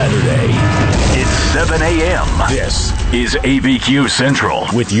a.m. This is ABQ Central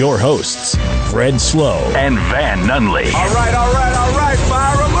with your hosts, Fred Slow and Van Nunley. All right,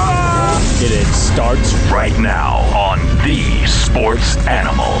 fire them up! It starts right now on The Sports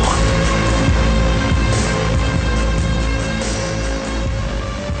Animal.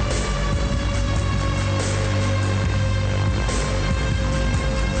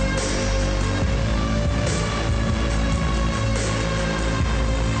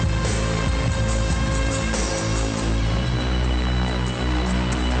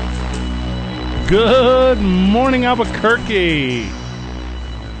 Good morning, Albuquerque.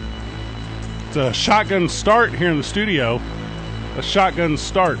 It's a shotgun start here in the studio. A shotgun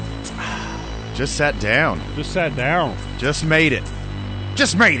start. Just sat down. Just sat down. Just made it.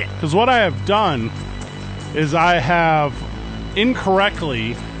 Because what I have done is I have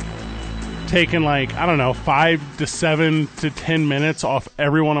incorrectly taken 5 to 7 to 10 minutes off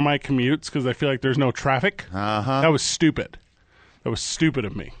every one of my commutes because I feel like there's no traffic. Uh-huh. That was stupid. That was stupid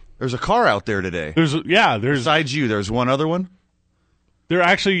of me. There's a car out there today. There's Besides you, there's one other one?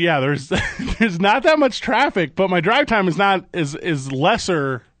 there's there's not that much traffic, but my drive time is not as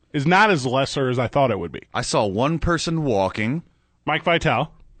lesser as I thought it would be. I saw one person walking. Mike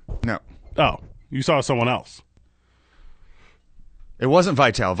Vitale. No. Oh, you saw someone else. It wasn't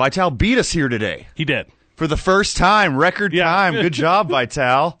Vital. Vital beat us here today. He did. For the first time, record time. Good job,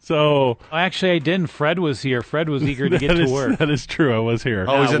 Vital. So actually, I didn't. Fred was here. Fred was eager to get to work. That is true. I was here.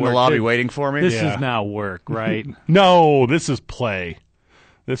 Oh, he's in the lobby waiting for me? This is not work, right? No, this is play.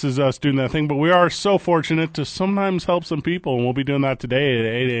 This is us doing that thing. But we are so fortunate to sometimes help some people, and we'll be doing that today at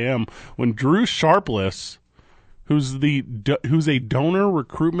 8 a.m. when Drew Sharpless, who's a donor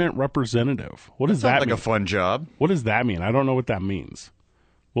recruitment representative. What does that Sounds mean? like a fun job. What does that mean? I don't know what that means.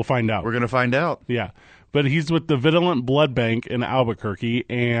 We'll find out. We're going to find out. Yeah. But he's with the Vitalant Blood Bank in Albuquerque.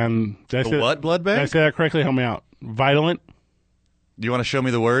 And What blood bank? Did I say that correctly? Help me out. Vitalant? Do you want to show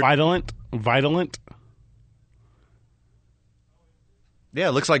me the word? Vitalant? Yeah,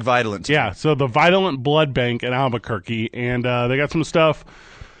 it looks like Vitalant. Yeah, so the Vitalant Blood Bank in Albuquerque. And they got some stuff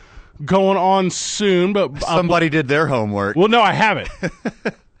going on soon. But Somebody did their homework. Well, no, I haven't.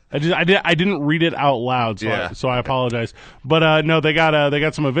 I didn't read it out loud, so I apologize. But no, they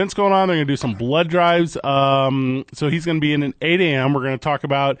got some events going on. They're going to do some blood drives. So he's going to be in at 8 a.m. We're going to talk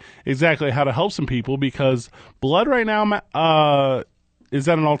about exactly how to help some people because blood right now is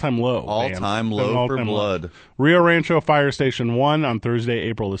at an all-time low. All-time low for blood. Rio Rancho Fire Station 1 on Thursday,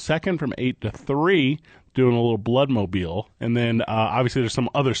 April the 2nd from 8 to 3. Doing a little blood mobile, and then obviously there's some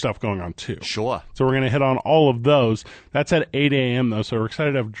other stuff going on too. Sure. So we're going to hit on all of those. That's at 8 a.m. though, so we're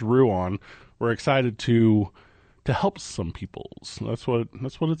excited to have Drew on. We're excited to help some peoples. That's what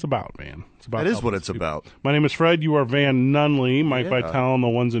it's about, man. It's about that is what it's about. My name is Fred. You are Van Nunley. Mike Vitale on the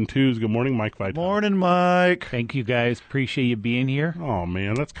ones and twos. Good morning, Mike Vitale. Morning, Mike. Thank you, guys. Appreciate you being here. Oh,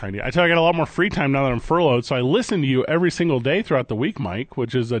 man, that's kind of... I tell you, I got a lot more free time now that I'm furloughed, so I listen to you every single day throughout the week, Mike,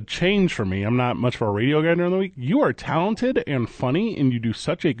 which is a change for me. I'm not much of a radio guy during the week. You are talented and funny, and you do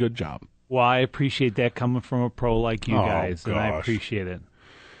such a good job. Well, I appreciate that coming from a pro like you guys, and I appreciate it.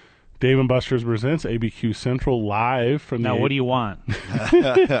 Dave and Buster's presents ABQ Central live from Now, what do you want? What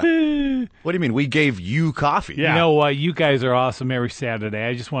do you mean? We gave you coffee. Yeah. You know what? You guys are awesome every Saturday.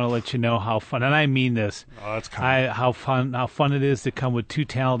 I just want to let you know how fun, and I mean this. Oh, that's kind how fun it is to come with two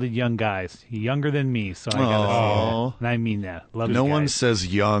talented young guys, younger than me. So I gotta say that, and I mean that. Love you No guys. one says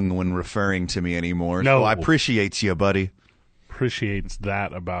young when referring to me anymore. No. So I appreciate you, buddy. appreciates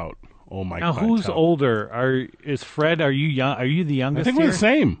that about Mike. Now, who's older? Is Fred? Are you young? Are you the youngest? I think we're here? the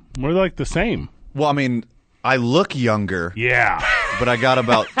same. We're like the same. Well, I mean, I look younger, Yeah. but I got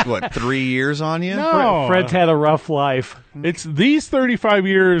about, 3 years on you? No. Fred's had a rough life. It's these 35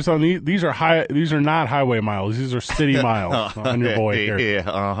 years on these are these are not highway miles. These are city miles on your boy here. Yeah,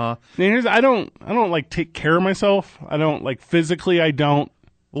 uh-huh. And I don't like take care of myself. I don't like physically. I don't.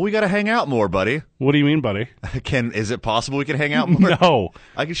 Well, we got to hang out more, buddy. What do you mean, buddy? Is it possible we can hang out more? No.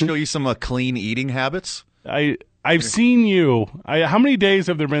 I can show you some clean eating habits. I've seen you. How many days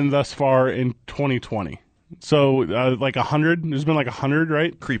have there been thus far in 2020? So like 100. There's been like 100,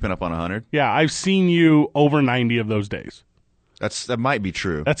 right? Creeping up on 100. Yeah, I've seen you over 90 of those days. That might be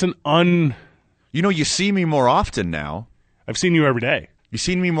true. That's You see me more often now. I've seen you every day. You've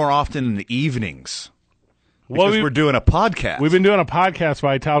seen me more often in the evenings. Well, Because we're doing a podcast. We've been doing a podcast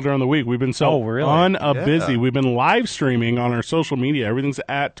by Tal during the week. We've been so busy. Yeah. We've been live streaming on our social media. Everything's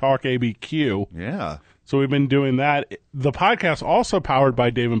at Talk ABQ. Yeah, So we've been doing that. The podcast also powered by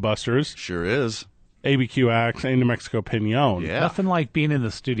Dave & Buster's, sure is. ABQ Axe, and New Mexico Pinon. Yeah. Nothing like being in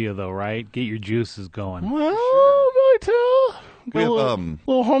the studio, though, right? Get your juices going. Well, Vital, We have,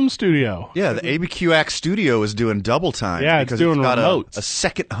 little home studio. Yeah, the ABQX studio is doing double time. Yeah, it's because doing got remotes. a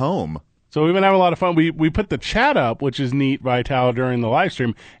second home. So we've been having a lot of fun. We put the chat up, which is neat, Vital, during the live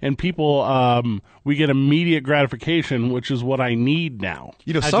stream, and people, we get immediate gratification, which is what I need now.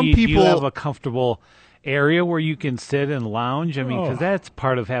 You know, Now, some do you people have a comfortable area where you can sit and lounge? I mean, because that's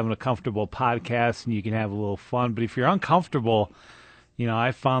part of having a comfortable podcast, and you can have a little fun. But if you're uncomfortable, you know,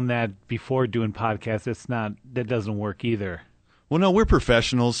 I found that before doing podcasts, that doesn't work either. Well, no, we're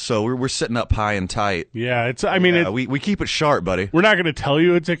professionals, so we're sitting up high and tight. Yeah, We keep it sharp, buddy. we're not going to tell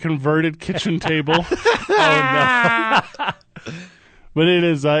you it's a converted kitchen table. But it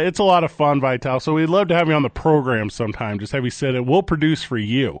is, it's a lot of fun, Vital. So we'd love to have you on the program sometime. Just have you sit and we'll produce for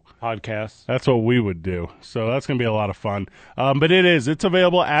you. Podcasts. That's what we would do. So that's going to be a lot of fun. But it's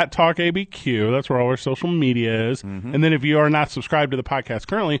available at Talk ABQ. That's where all our social media is. Mm-hmm. And then if you are not subscribed to the podcast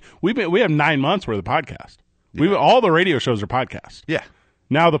currently, we have 9 months worth of podcast. Yeah. All the radio shows are podcasts. Yeah.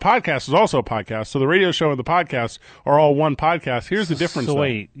 Now the podcast is also a podcast. So the radio show and the podcast are all one podcast. Here's the difference. So though.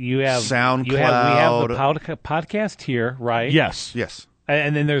 wait, you have SoundCloud. we have the podcast here, right? Yes. Yes.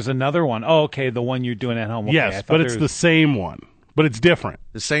 And then there's another one. Oh, okay, the one you're doing at home. Okay, Yes, but it's the same one. But it's different.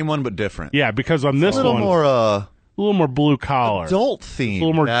 The same one, but different. Yeah, because on this A little one, more a little more blue collar. adult themed, A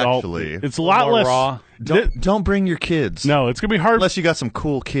little more adult. actually. It's a lot more less raw. Don't bring your kids. No, it's gonna be hard. Unless you got some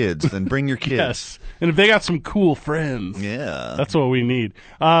cool kids, then bring your kids. Yes, and if they got some cool friends, Yeah. that's what we need.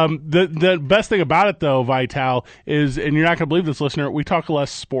 The best thing about it, though, Vital, is, and you're not gonna believe this, listener, we talk less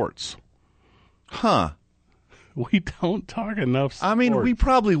sports. Huh. We don't talk enough sports. I mean, we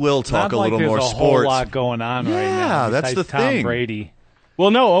probably will talk Not a like little there's more a sports. whole lot going on right now. Yeah, that's besides the Tom thing. Brady. Well,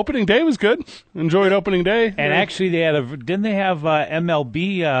 no, opening day was good. Enjoyed opening day. And actually, didn't they have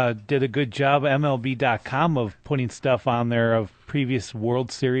MLB did a good job, MLB.com, of putting stuff on there of previous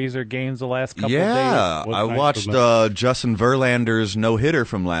World Series or games the last couple of Yeah, days? I nice, watched wasn't Justin Verlander's no-hitter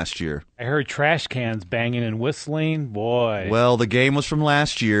from last year. I heard trash cans banging and whistling. Boy. Well, the game was from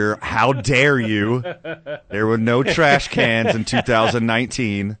last year. How dare you? There were no trash cans in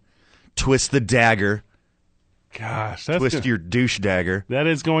 2019. Twist the dagger. Gosh, that's Twist good. your douche dagger. That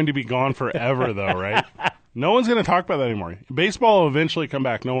is going to be gone forever, though, right? No one's going to talk about that anymore. Baseball will eventually come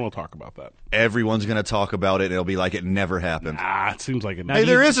back. No one will talk about that. Everyone's going to talk about it, and it'll be like it never happened. It seems like it. Hey,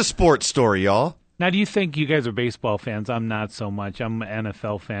 there is a sports story, y'all. Now, do you think you guys are baseball fans? I'm not so much. I'm an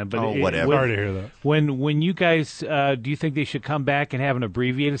NFL fan. But whatever. Sorry to hear that. When you guys, do you think they should come back and have an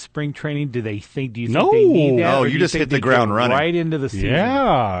abbreviated spring training? Do you think No. they need that? No, or you do just think hit the they ground get running. right into the season?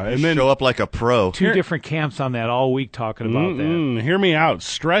 Yeah, and then Show up like a pro. Two different camps on that all week talking about that. hear me out.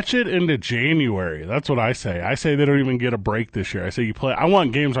 Stretch it into January. That's what I say. I say they don't even get a break this year. I say you play. I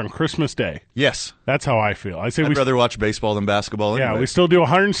want games on Christmas Day. Yes. That's how I feel. I say I'd rather watch baseball than basketball anyway. Yeah, we still do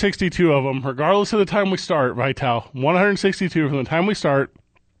 162 of them, regardless of the time we start, Vital. 162 from the time we start.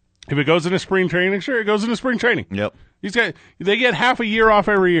 If it goes into spring training, sure, it goes into spring training. Yep. These guys, they get half a year off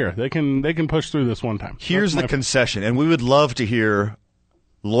every year. They can push through this one time. Here's the concession, and we would love to hear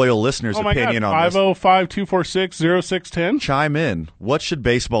loyal listeners' opinion on this. 505-246-0610. Chime in. What should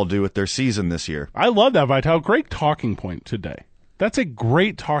baseball do with their season this year? I love that, Vital. Great talking point today. That's a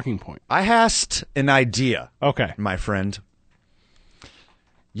great talking point. I hast an idea, Okay. my friend.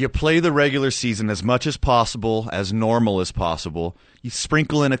 You play the regular season as much as possible, as normal as possible. You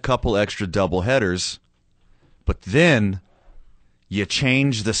sprinkle in a couple extra doubleheaders, but then you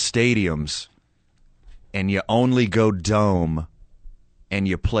change the stadiums and you only go dome and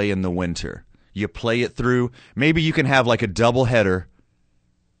you play in the winter. You play it through. Maybe you can have like a doubleheader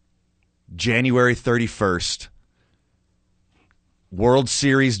January 31st. World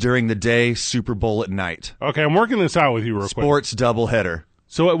Series during the day, Super Bowl at night. Okay, I'm working this out with you real quick. Sports doubleheader.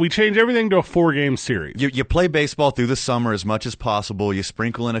 So we change everything to a 4-game series. You play baseball through the summer as much as possible. You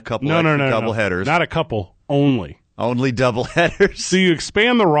sprinkle in a couple extra doubleheaders. Not a couple, only. Only doubleheaders. So you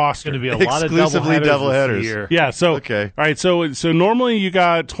expand the roster. It's going to be a lot of Exclusively doubleheaders this doubleheaders. year. Yeah, so Okay. All right, so normally you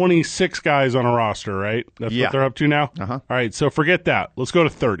got 26 guys on a roster, right? That's Yeah. what they're up to now? Uh-huh. All right, so forget that. Let's go to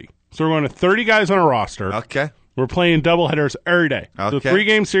 30. So we're going to 30 guys on a roster. Okay. We're playing doubleheaders every day. So Okay.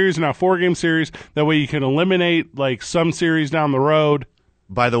 3-game series and now 4-game series. That way you can eliminate like some series down the road.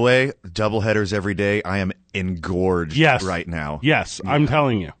 By the way, doubleheaders every day. I am engorged right now. Yes, I'm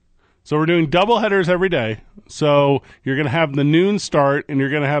telling you. So we're doing doubleheaders every day. So you're going to have the noon start and you're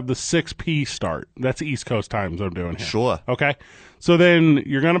going to have the 6 p start. That's East Coast times I'm doing here. Sure. Okay. So then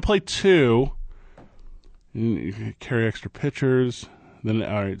you're going to play 2. You can carry extra pitchers. Then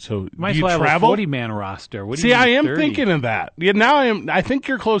all right. So Might do as you well have travel? a 40-man roster. What do See, you I mean am 30? thinking of that. Yeah, now I think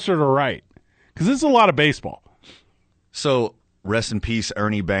you're closer to right because this is a lot of baseball. So rest in peace,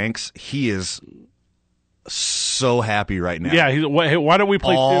 Ernie Banks. He is so happy right now. Yeah, why don't we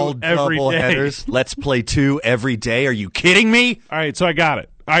play all 2 every double day? headers. Let's play 2 every day. Are you kidding me? All right, so I got it.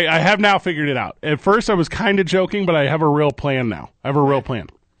 I have now figured it out. At first, I was kind of joking, but I have a real plan now. I have a real plan.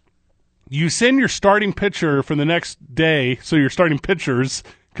 You send your starting pitcher for the next day, so your starting pitchers,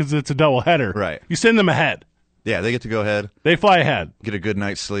 because it's a doubleheader. Right. You send them ahead. Yeah, they get to go ahead. They fly ahead. Get a good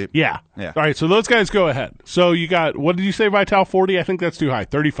night's sleep. Yeah. Yeah. All right, so those guys go ahead. So you got, what did you say, Vital? 40? I think that's too high.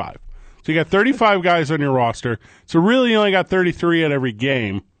 35. So you got 35 guys on your roster. So really you only got 33 at every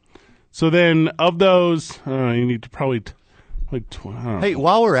game. So then of those, you need to probably... Hey,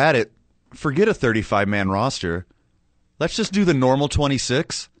 while we're at it, forget a 35-man roster. Let's just do the normal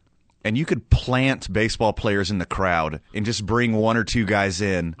 26, and you could plant baseball players in the crowd and just bring 1 or 2 guys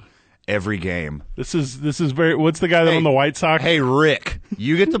in every game. This is very. What's the guy that won the White Sox? Hey, Rick,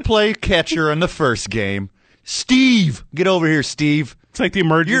 you get to play catcher in the first game. Steve, get over here, Steve. It's like the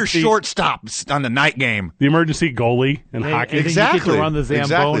emergency. You're shortstop on the night game. The emergency goalie in hockey. Exactly. You get to run the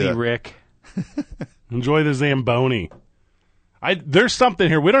Zamboni, Exactly. Rick. Enjoy the Zamboni. There's something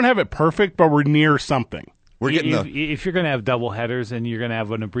here. We don't have it perfect, but we're near something. We're getting If you're going to have double headers and you're going to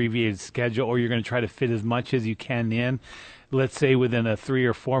have an abbreviated schedule, or you're going to try to fit as much as you can in, let's say within a 3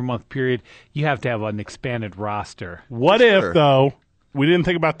 or 4 month period, you have to have an expanded roster. What if, though, we didn't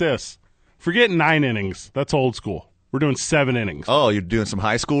think about this? Forget 9 innings. That's old school. We're doing 7 innings. Oh, you're doing some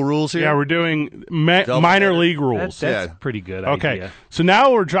high school rules here? Yeah, we're doing minor league rules. That's pretty good Okay, idea. so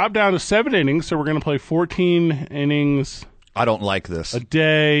now we're dropped down to 7 innings, so we're going to play 14 innings I don't like this. a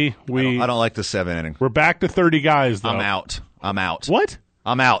day. I don't like the 7 inning. We're back to 30 guys, though. I'm out. What?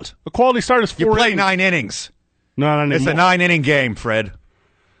 I'm out. A quality start is 4 You play innings. 9 innings. No, It's a 9-inning game, Fred.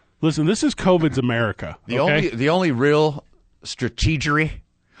 Listen, this is COVID's America. Okay? The only real strategery.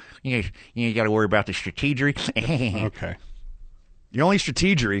 You got to worry about the strategery. Okay. The only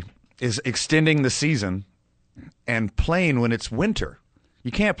strategery is extending the season and playing when it's winter.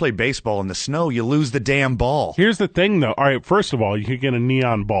 You can't play baseball in the snow. You lose the damn ball. Here's the thing, though. All right, first of all, you could get a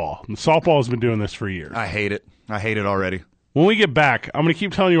neon ball. And softball has been doing this for years. I hate it. I hate it already. When we get back, I'm going to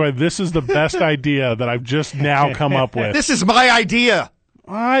keep telling you why this is the best idea that I've just now come up with. This is my idea.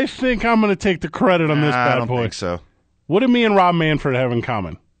 I think I'm going to take the credit on this I bad don't boy. think so. What do me and Rob Manfred have in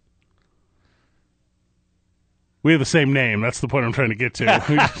common? We have the same name. That's the point I'm trying to get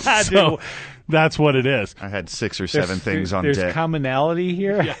to. So that's what it is. I had 6 or 7 things on There's deck. commonality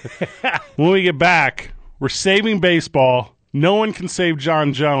here. When we get back, we're saving baseball. No one can save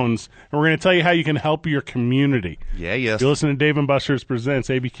John Jones. And we're going to tell you how you can help your community. Yeah, yes. You're listening to Dave & Buster's Presents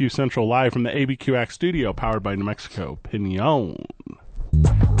ABQ Central live from the ABQX studio, powered by New Mexico Pinon.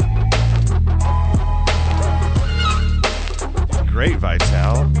 Great,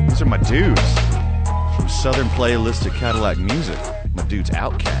 Vital. These are my dudes. From Southern Playlist to Cadillac Music. My dude's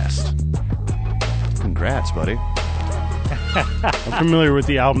Outcast. Congrats, buddy. I'm familiar with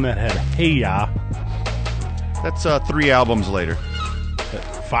the album that had Hey Ya. That's 3 albums later.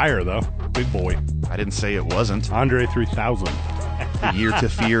 Fire, though. Big boy. I didn't say it wasn't. Andre 3000. The Year to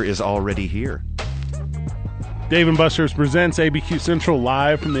Fear is already here. Dave & Buster's Presents ABQ Central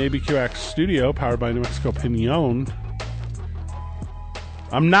live from the ABQX studio, powered by New Mexico Pinon.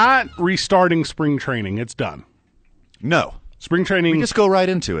 I'm not restarting spring training. It's done. No. Spring training. We just go right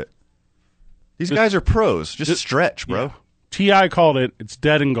into it. These guys are pros. Just stretch, bro. Yeah. T.I. called it. It's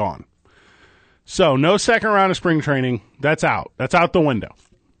dead and gone. So, no second round of spring training. That's out. That's out the window.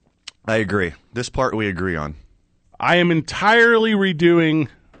 I agree. This part we agree on. I am entirely redoing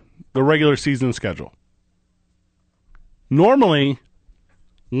the regular season schedule. Normally,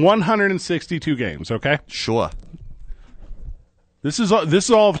 162 games, okay? Sure. This is all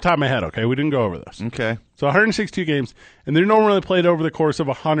off the top of my head, okay? We didn't go over this. Okay. So 162 games, and they're normally played over the course of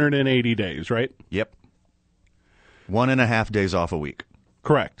 180 days, right? Yep. 1.5 days off a week.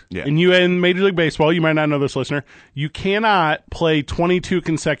 Correct. Yeah. And you in Major League Baseball, you might not know this, listener, you cannot play 22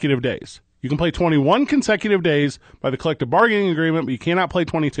 consecutive days. You can play 21 consecutive days by the collective bargaining agreement, but you cannot play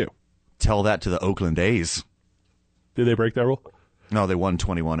 22. Tell that to the Oakland A's. Did they break that rule? No, they won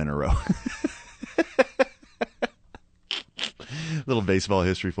 21 in a row. Little baseball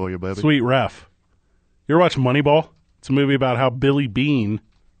history for you, baby. Sweet ref. You ever watch Moneyball? It's a movie about how Billy Beane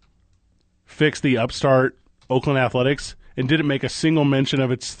fixed the upstart Oakland Athletics and didn't make a single mention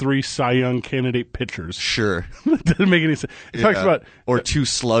of its 3 Cy Young candidate pitchers. Sure. Doesn't make any sense. It talks about or 2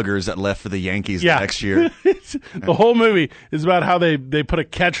 sluggers that left for the Yankees Yeah. the next year. the whole movie is about how they put a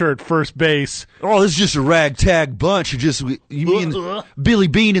catcher at first base. Oh, this is just a ragtag bunch. You mean Billy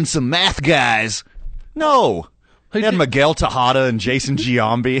Beane and some math guys? No. They had Miguel Tejada and Jason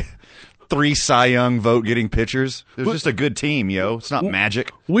Giambi. 3 Cy Young vote-getting pitchers. It was just a good team, yo. It's not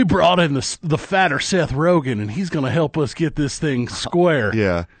magic. We brought in the fatter Seth Rogen, and he's going to help us get this thing square.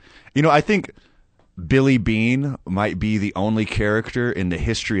 Yeah. I think Billy Bean might be the only character in the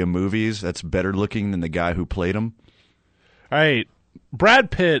history of movies that's better looking than the guy who played him. All right. Brad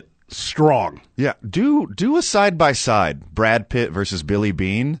Pitt, strong. Yeah. Do a side-by-side, Brad Pitt versus Billy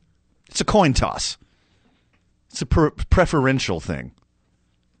Bean. It's a coin toss. It's a preferential thing.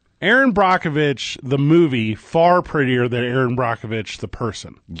 Aaron Brockovich, the movie, far prettier than Aaron Brockovich, the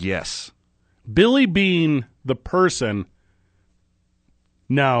person. Yes. Billy Bean, the person,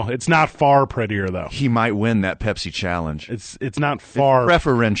 no, it's not far prettier, though. He might win that Pepsi challenge. It's not far. It's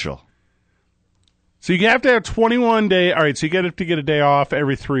preferential. So you have to have 21 days. All right, so you have to get a day off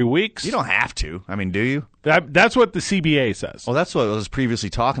every 3 weeks. You don't have to. I mean, do you? That's what the CBA says. Well, that's what I was previously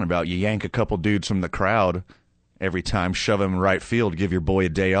talking about. You yank a couple dudes from the crowd every time, shove them in right field, give your boy a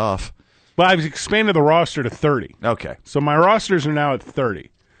day off. But I've expanded the roster to 30. Okay. So my rosters are now at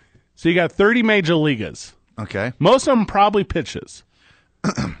 30. So you got 30 major leaguers. Okay. Most of them probably pitches.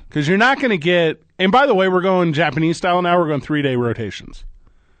 Because you're not going to get... And by the way, we're going Japanese style now. We're going 3-day rotations.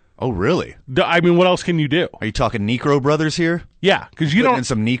 Oh, really? I mean, what else can you do? Are you talking Necro Brothers here? Yeah, because you Putting don't... in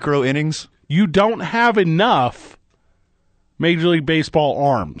some Necro innings? You don't have enough Major League Baseball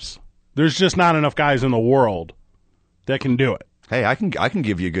arms. There's just not enough guys in the world that can do it. Hey, I can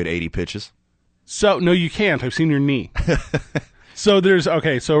give you a good 80 pitches. So, no, you can't. I've seen your knee. So we're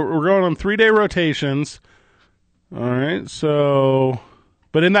going on 3-day rotations. All right, so,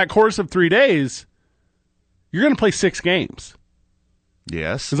 but in that course of 3 days, you're going to play 6 games.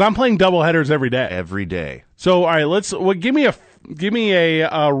 Yes. Because I'm playing doubleheaders every day. Every day. So, all right, give me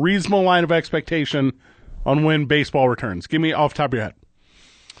a reasonable line of expectation on when baseball returns. Give me off the top of your head.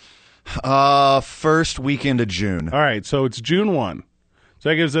 First weekend of June. All right, so it's June 1. So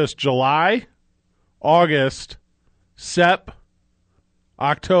that gives us July, August, Sep,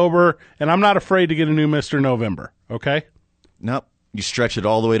 October, and I'm not afraid to get a new Mr. November, okay? Nope. You stretch it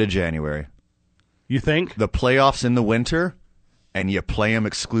all the way to January. You think? The playoffs in the winter, and you play them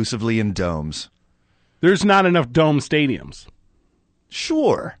exclusively in domes. There's not enough dome stadiums.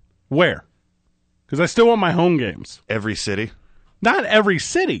 Sure. Where? Because I still want my home games. Every city. Not every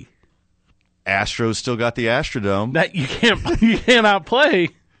city. Astros still got the Astrodome. That you cannot play.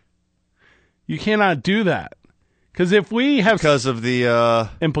 You cannot do that. Because if we have because of the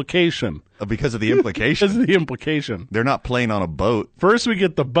implication. Because of the implication. Because of the implication. They're not playing on a boat. First we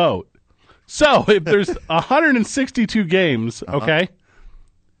get the boat. So if there's 162 games, okay,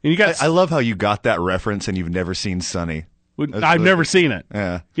 and you got. I love how you got that reference and you've never seen Sunny. I've never seen it.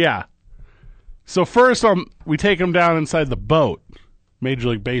 Yeah. So first, we take them down inside the boat, Major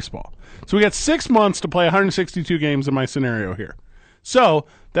League Baseball. So we got 6 months to play 162 games in my scenario here. So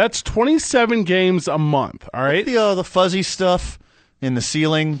that's 27 games a month. All right. The fuzzy stuff in the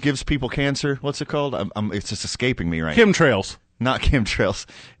ceiling gives people cancer. What's it called? It's just escaping me right now. Chemtrails. Not chemtrails.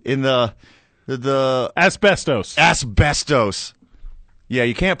 In the asbestos. Asbestos. Yeah,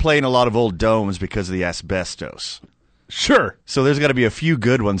 you can't play in a lot of old domes because of the asbestos. Sure. So there's got to be a few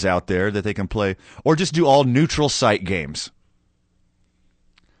good ones out there that they can play, or just do all neutral site games.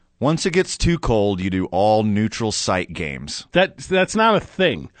 Once it gets too cold, you do all neutral site games. That's not a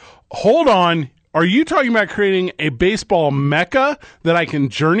thing. Hold on. Are you talking about creating a baseball mecca that I can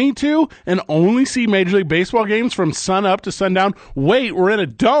journey to and only see Major League Baseball games from sun up to sundown? Wait, we're in a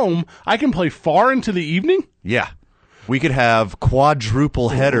dome. I can play far into the evening? Yeah. We could have quadruple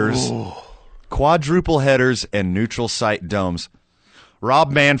headers. Ooh. Quadruple headers and neutral site domes.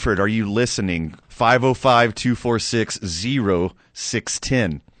 Rob Manfred, are you listening?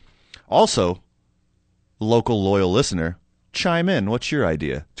 505-246-0610. Also, local loyal listener, chime in. What's your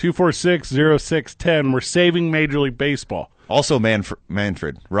idea? 246-0610. We're saving Major League Baseball. Also,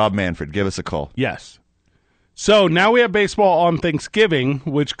 Rob Manfred, give us a call. Yes. So now we have baseball on Thanksgiving,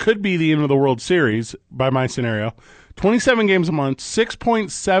 which could be the end of the World Series by my scenario. 27 games a month,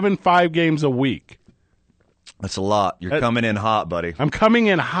 6.75 games a week. That's a lot. You're coming in hot, buddy. I'm coming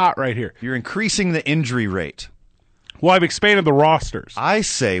in hot right here. You're increasing the injury rate. Well, I've expanded the rosters. I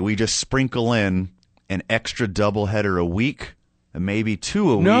say we just sprinkle in an extra doubleheader a week, and maybe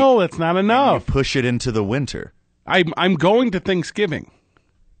 2 a week. No, that's not enough. Push it into the winter. I'm going to Thanksgiving.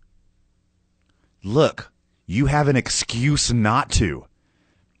 Look, you have an excuse not to.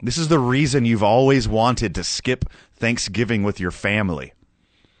 This is the reason you've always wanted to skip Thanksgiving with your family.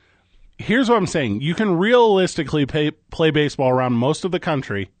 Here's what I'm saying. You can realistically play baseball around most of the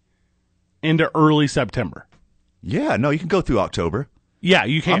country into early September. Yeah, no, you can go through October. Yeah,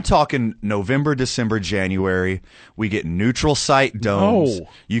 you I'm can't. talking November, December, January. We get neutral site domes. No.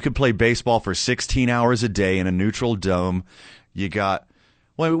 You can play baseball for 16 hours a day in a neutral dome. You got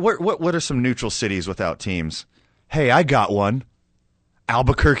what are some neutral cities without teams? Hey, I got one.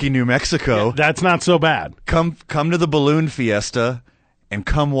 Albuquerque, New Mexico. That's not so bad. Come to the Balloon Fiesta and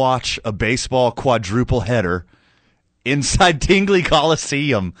come watch a baseball quadruple header inside Tingley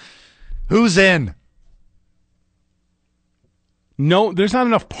Coliseum. Who's in? No, there's not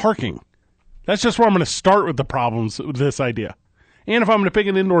enough parking. That's just where I'm going to start with the problems with this idea. And if I'm going to pick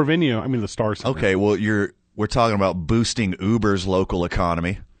an indoor venue, I mean the Star Center. Okay, well we're talking about boosting Uber's local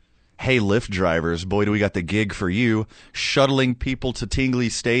economy. Hey, Lyft drivers, boy, do we got the gig for you, shuttling people to Tingley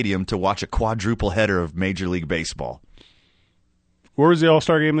Stadium to watch a quadruple header of Major League Baseball. Where was the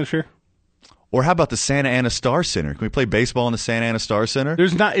All-Star game this year? Or how about the Santa Ana Star Center? Can we play baseball in the Santa Ana Star Center?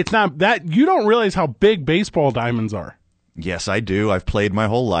 It's not that, you don't realize how big baseball diamonds are. Yes, I do. I've played my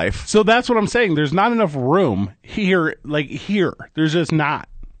whole life. So that's what I'm saying. There's not enough room here. There's just not.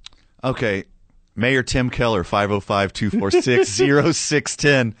 Okay. Mayor Tim Keller,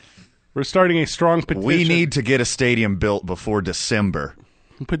 505-246-0610. We're starting a strong petition. We need to get a stadium built before December.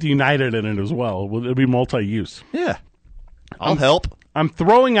 Put the United in it as well. It'll be multi-use. Yeah. I'll help. I'm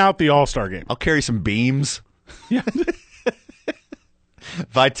throwing out the All-Star game. I'll carry some beams. Yeah.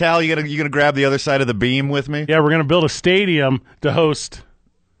 Vital, you gonna grab the other side of the beam with me? Yeah, we're going to build a stadium to host.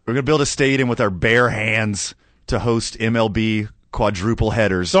 We're gonna build a stadium with our bare hands to host MLB quadruple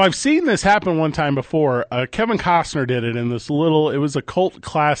headers. So I've seen this happen one time before. Kevin Costner did it in this it was a cult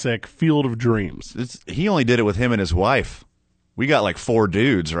classic, Field of Dreams. He only did it with him and his wife. We got like 4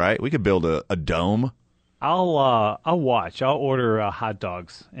 dudes, right? We could build a dome. I'll watch. I'll order hot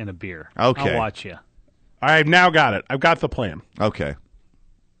dogs and a beer. Okay. I'll watch you. I've now got it. I've got the plan. Okay.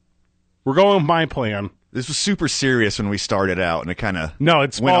 We're going with my plan. This was super serious when we started out, and it kind of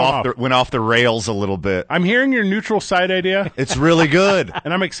went off the rails a little bit. I'm hearing your neutral site idea, It's really good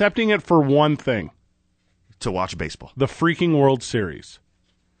and I'm accepting it for one thing: to watch baseball the freaking World Series.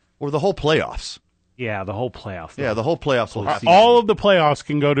 or the whole playoffs. Yeah, the whole playoff. Yeah, the whole playoffs. Whole season. All of the playoffs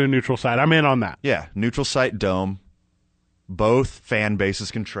can go to a neutral site. I'm in on that. Yeah, neutral site dome. Both fan bases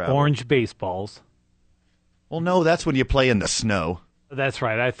can travel. Orange baseballs. Well, no, that's when you play in the snow. That's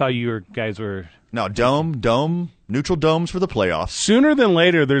right. I thought you guys were. No, dome, neutral domes for the playoffs. Sooner than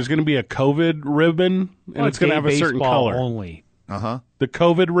later, there's going to be a COVID ribbon, and it's going to have a certain color. Only. The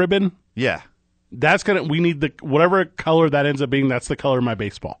COVID ribbon. Yeah. We need whatever color that ends up being. That's the color of my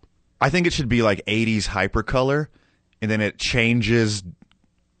baseball. I think it should be like 80s hypercolor, and then it changes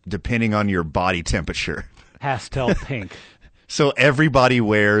depending on your body temperature. Pastel pink. So everybody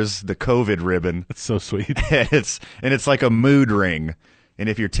wears the COVID ribbon. That's so sweet. and it's like a mood ring. And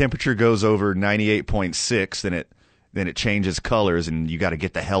if your temperature goes over 98.6, then it changes colors, and you got to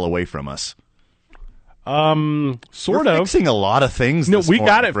get the hell away from us. We're fixing a lot of things. No, we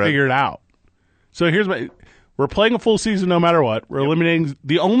got it Fred. figured out. So we're playing a full season no matter what. We're eliminating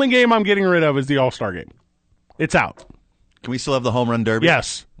the only game I'm getting rid of is the All-Star game. It's out. Can we still have the home run derby?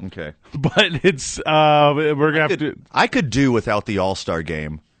 Yes, Okay. but it's we're gonna have to. I could do without the All-Star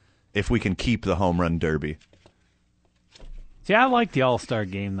game if we can keep the home run derby. See, I like the All-Star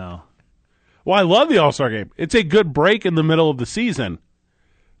game, though. Well, I love the All-Star game. It's a good break in the middle of the season,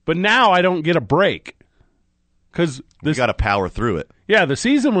 but now I don't get a break because You got to power through it. Yeah, the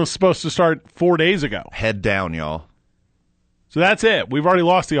season was supposed to start 4 days ago. Head down, y'all. So that's it. We've already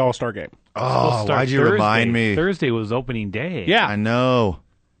lost the All-Star game. Oh, why'd you remind me? Thursday was opening day. Yeah. I know.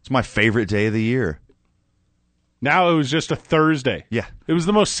 It's my favorite day of the year. Now it was just a Thursday. Yeah. It was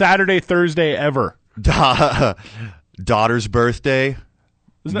the most Saturday Thursday ever. Daughter's birthday?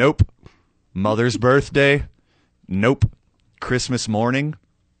 Nope. Mother's birthday? Nope. Christmas morning?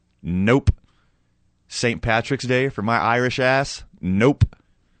 Nope. St. Patrick's Day for my Irish ass? Nope.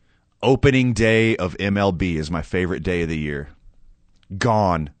 Opening day of MLB is my favorite day of the year.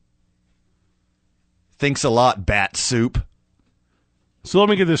 Gone. Thanks a lot, bat soup. So let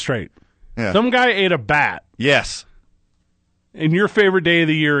me get this straight. Yeah. Some guy ate a bat, Yes. and your favorite day of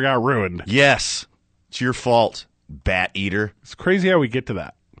the year got ruined. Yes. It's your fault, bat eater. It's crazy how we get to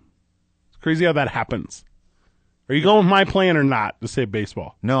that. It's crazy how that happens. Are you going with my plan or not to save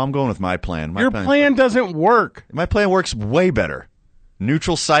baseball? No, I'm going with my plan. Your plan doesn't work. My plan works way better.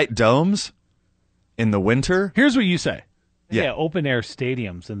 Neutral site domes in the winter. Here's what you say. Yeah, open air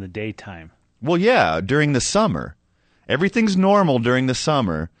stadiums in the daytime. Well, yeah, during the summer. Everything's normal during the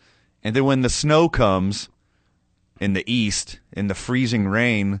summer. And then when the snow comes in the east and the freezing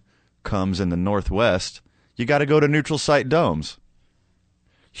rain comes in the northwest, you got to go to neutral site domes.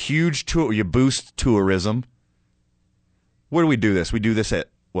 Huge tour. You boost tourism. Where do we do this? We do this at,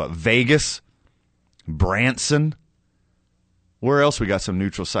 Vegas? Branson? Where else we got some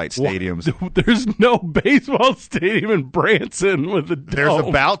neutral site stadiums? There's no baseball stadium in Branson with a dome. There's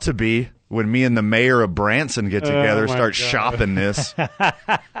about to be when me and the mayor of Branson get together, start shopping this.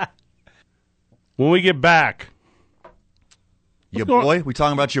 When we get back. Your boy? We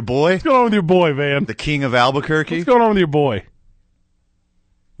talking about your boy? What's going on with your boy, Van? The king of Albuquerque? What's going on with your boy?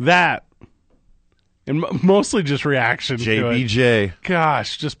 That. And mostly just reaction to it. JBJ.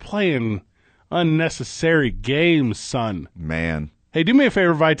 Gosh, just playing unnecessary games, son. Man. Hey, do me a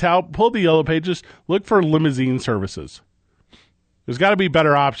favor, Vital. Pull the yellow pages. Look for limousine services. There's got to be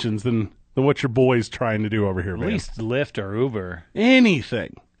better options than what your boy's trying to do over here, man. At least Lyft or Uber.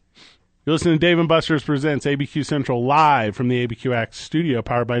 Anything. You're listening to Dave & Buster's Presents ABQ Central live from the ABQ Act studio,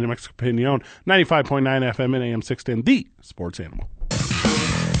 powered by New Mexico Opinion, 95.9 FM and AM 610, the Sports Animal.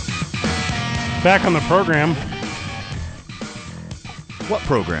 Back on the program. What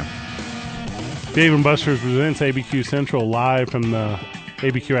program? Dave & Buster's Presents ABQ Central live from the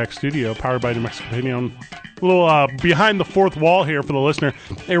ABQ Act studio, powered by New Mexico Opinion. A little behind the fourth wall here for the listener.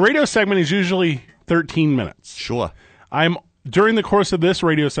 A radio segment is usually 13 minutes. Sure. I'm, during the course of this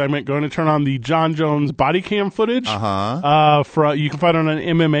radio segment, going to turn on the John Jones body cam footage. You can find it on an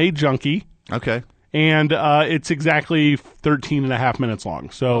MMA Junkie. Okay. And it's exactly 13 and a half minutes long.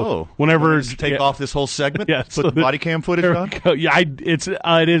 So whenever take off this whole segment, put the body cam footage on. Yeah,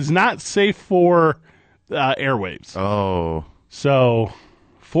 it is not safe for airwaves. Oh, so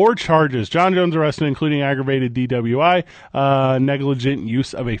 4 charges: John Jones arrested, including aggravated DWI, negligent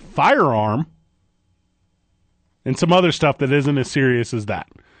use of a firearm, and some other stuff that isn't as serious as that.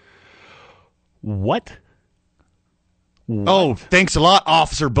 What? Oh, thanks a lot,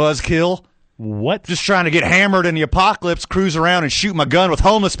 Officer Buzzkill. What? Just trying to get hammered in the apocalypse, cruise around and shoot my gun with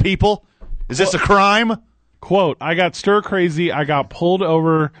homeless people. Is this a crime? Quote, I got stir crazy. I got pulled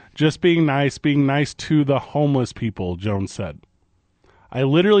over just being nice to the homeless people, Jones said. I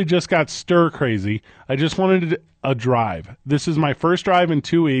literally just got stir crazy. I just wanted a drive. This is my first drive in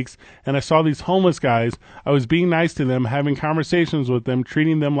 2 weeks, and I saw these homeless guys. I was being nice to them, having conversations with them,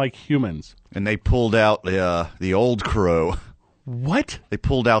 treating them like humans. And they pulled out the old crow. What? They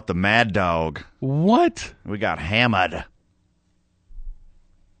pulled out the mad dog. What? We got hammered.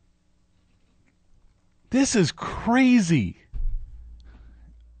 This is crazy.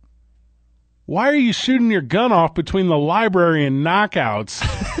 Why are you shooting your gun off between the library and Knockouts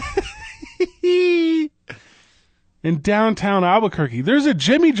in downtown Albuquerque? There's a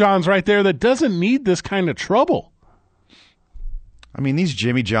Jimmy John's right there that doesn't need this kind of trouble. I mean, these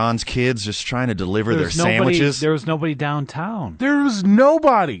Jimmy John's kids just trying to deliver their sandwiches. There was nobody downtown. There was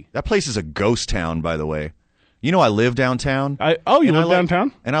nobody. That place is a ghost town, by the way. You know, I live downtown. You live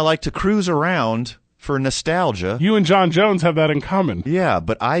downtown? And I like to cruise around for nostalgia. You and John Jones have that in common. Yeah,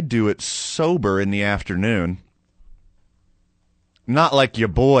 but I do it sober in the afternoon. Not like your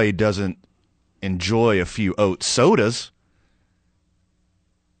boy doesn't enjoy a few oat sodas.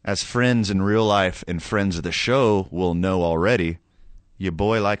 As friends in real life and friends of the show will know already, your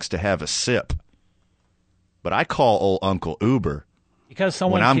boy likes to have a sip. But I call old Uncle Uber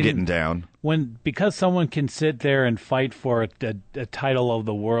when I'm getting down. Because someone can sit there and fight for a title of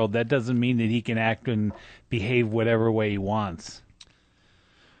the world, that doesn't mean that he can act and behave whatever way he wants.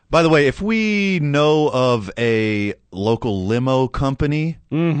 By the way, if we know of a local limo company,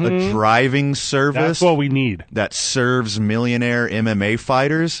 a driving service, that's what we need, that serves millionaire MMA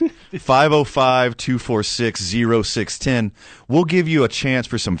fighters, 505-246-0610, we'll give you a chance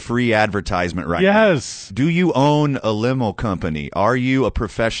for some free advertisement right now. Yes. Do you own a limo company? Are you a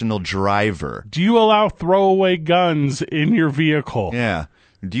professional driver? Do you allow throwaway guns in your vehicle? Yeah.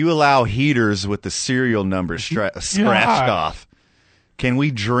 Do you allow heaters with the serial number scratched off? Can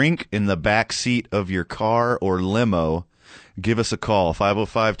we drink in the back seat of your car or limo? Give us a call,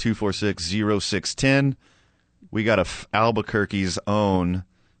 505-246-0610. We got Albuquerque's own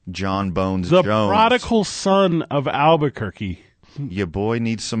John Bones Jones. The prodigal son of Albuquerque. Your boy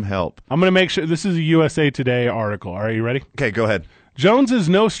needs some help. I'm going to make sure. This is a USA Today article. Are you ready? Okay, go ahead. Jones is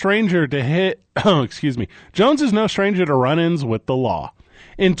no stranger to Jones is no stranger to run-ins with the law.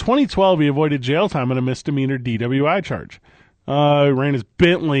 In 2012, he avoided jail time on a misdemeanor DWI charge. Ran his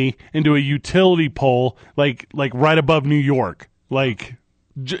Bentley into a utility pole, like right above New York.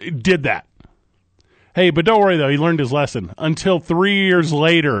 Did that. Hey, but don't worry, though. He learned his lesson. Until 3 years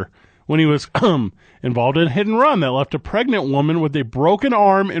later, when he was involved in a hit and run that left a pregnant woman with a broken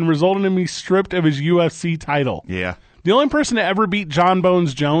arm and resulted in him being stripped of his UFC title. Yeah. The only person to ever beat John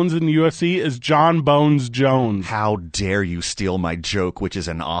Bones Jones in the UFC is John Bones Jones. How dare you steal my joke, which is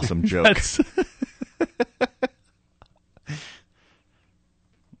an awesome joke.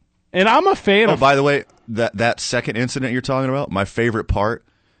 And I'm a fan of... Oh, by the way, that second incident you're talking about, my favorite part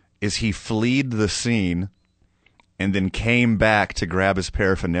is he fled the scene and then came back to grab his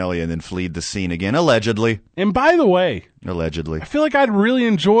paraphernalia and then fled the scene again, allegedly. And by the way... Allegedly. I feel like I'd really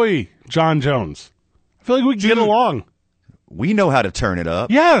enjoy John Jones. I feel like we could get along. We know how to turn it up.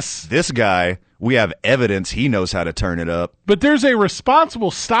 Yes. This guy, we have evidence he knows how to turn it up. But there's a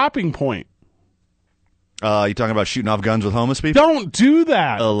responsible stopping point. You talking about shooting off guns with homeless people? Don't do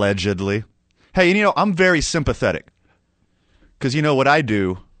that. Allegedly. Hey, you know, I'm very sympathetic. Because you know what I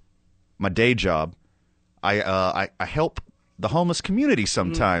do, my day job, I help the homeless community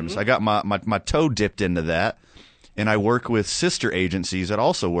sometimes. I got my toe dipped into that. And I work with sister agencies that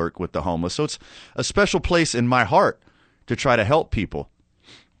also work with the homeless. So it's a special place in my heart to try to help people.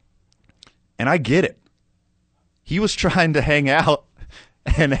 And I get it. He was trying to hang out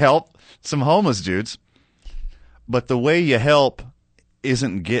and help some homeless dudes. But the way you help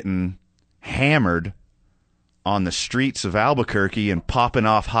isn't getting hammered on the streets of Albuquerque and popping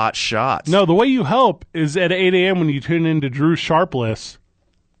off hot shots. No, the way you help is at 8 a.m. when you tune into Drew Sharpless,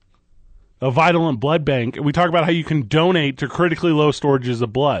 a Vitalant blood bank. We talk about how you can donate to critically low storages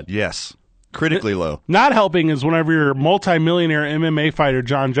of blood. Yes. Critically low. Not helping is whenever you're a multimillionaire MMA fighter,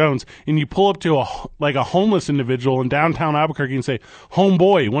 John Jones, and you pull up to a homeless individual in downtown Albuquerque and say,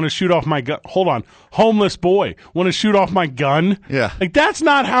 "Homeboy, want to shoot off my gun?" Hold on, homeless boy, want to shoot off my gun? Yeah, like that's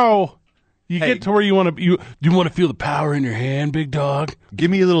not how you get to where you want to. You want to feel the power in your hand, big dog.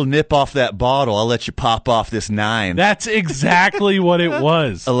 Give me a little nip off that bottle. I'll let you pop off this 9. That's exactly what it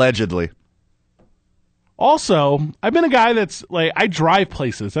was. Allegedly. Also, I've been a guy that's like, I drive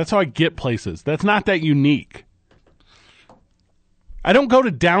places. That's how I get places. That's not that unique. I don't go to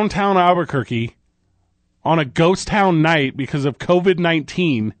downtown Albuquerque on a ghost town night because of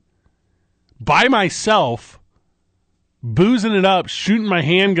COVID-19 by myself, boozing it up, shooting my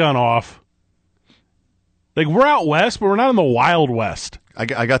handgun off. Like, we're out west, but we're not in the Wild West. I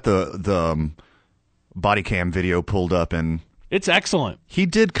got the body cam video pulled up, and it's excellent. He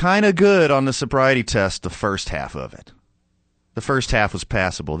did kind of good on the sobriety test the first half of it. The first half was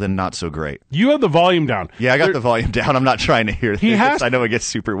passable, then not so great. You have the volume down. Yeah, I got the volume down. I'm not trying to hear this. I know it gets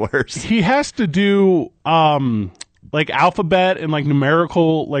super worse. He has to do like alphabet and like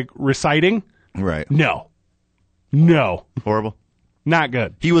numerical like reciting. Right. No. Horrible. Not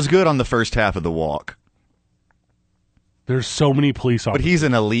good. He was good on the first half of the walk. There's so many police officers. But he's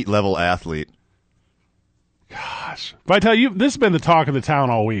an elite level athlete. Gosh. But I tell you, this has been the talk of the town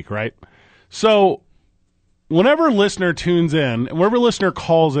all week, right? So whenever a listener tunes in, whenever a listener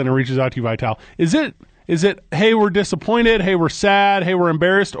calls in and reaches out to you, Vital, is it, hey, we're disappointed, hey, we're sad, hey, we're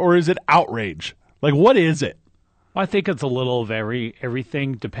embarrassed, or is it outrage? Like, what is it? Well, I think it's a little of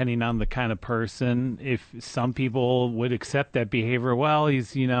everything, depending on the kind of person. If some people would accept that behavior, well,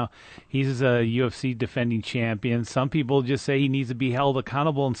 he's a UFC defending champion. Some people just say he needs to be held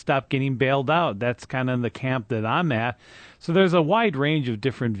accountable and stop getting bailed out. That's kind of the camp that I'm at. So there's a wide range of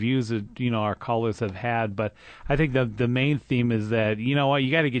different views that, our callers have had. But I think the main theme is that, you know what,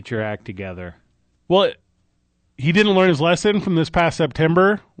 you got to get your act together. Well, he didn't learn his lesson from this past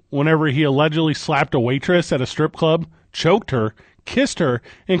September whenever he allegedly slapped a waitress at a strip club, choked her, kissed her,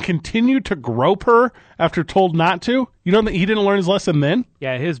 and continued to grope her after told not to. You don't think he didn't learn his lesson then?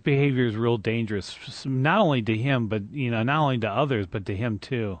 Yeah, his behavior is real dangerous, not only to him, but not only to others, but to him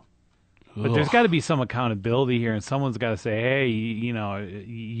too. But there's got to be some accountability here, and someone's got to say, hey,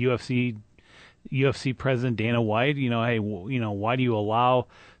 UFC President Dana White, hey, why do you allow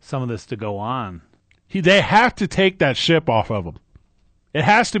some of this to go on? They have to take that ship off of him. It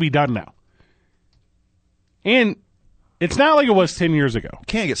has to be done now. And it's not like it was 10 years ago.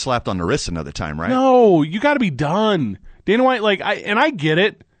 Can't get slapped on the wrist another time, right? No, you got to be done. Dana White, I get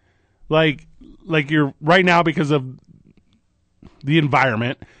it. Like you're right now because of the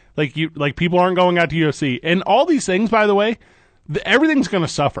environment. Like people aren't going out to UFC. And all these things, by the way, everything's going to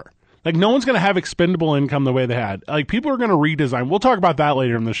suffer. Like, no one's going to have expendable income the way they had. Like, people are going to redesign. We'll talk about that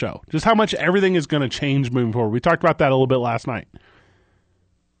later in the show. Just how much everything is going to change moving forward. We talked about that a little bit last night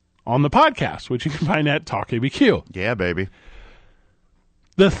on the podcast, which you can find at Talk ABQ. Yeah, baby.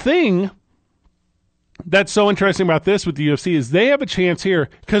 The thing that's so interesting about this with the UFC is they have a chance here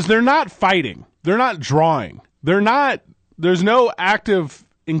because they're not fighting. They're not drawing. There's no active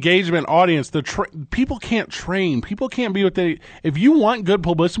engagement audience. People can't train. People can't be what they. If you want good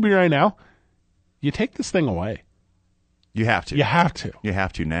publicity right now, you take this thing away. You have to. You have to. You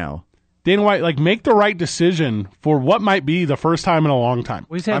have to now. Dana White, make the right decision for what might be the first time in a long time.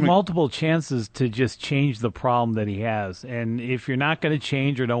 Well, he's had multiple chances to just change the problem that he has. And if you're not going to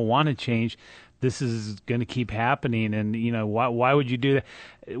change or don't want to change, this is going to keep happening. And, why would you do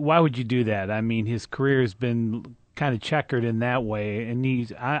that? Why would you do that? I mean, his career has been kind of checkered in that way,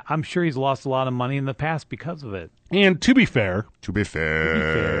 and I'm sure he's lost a lot of money in the past because of it. And to be fair,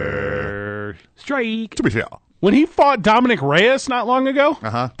 strike. To be fair, when he fought Dominic Reyes not long ago,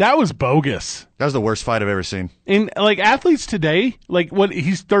 that was bogus. That was the worst fight I've ever seen. And like athletes today, like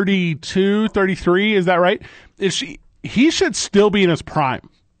he's 32, 33, is that right? He should still be in his prime.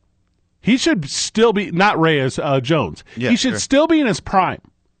 He should still be, not Reyes, Jones. Yeah, he should still be in his prime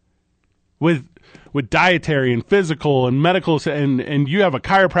with dietary and physical and medical, and you have a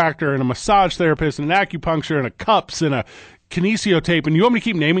chiropractor and a massage therapist and an acupuncture and a cups and a kinesiotape, and you want me to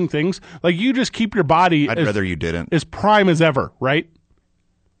keep naming things? Like, you just keep your body rather you didn't. As prime as ever, right?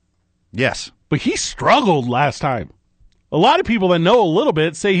 Yes. But he struggled last time. A lot of people that know a little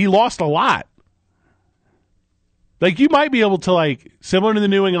bit say he lost a lot. Like, you might be able to, like, similar to the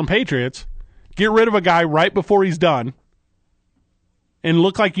New England Patriots, get rid of a guy right before he's done and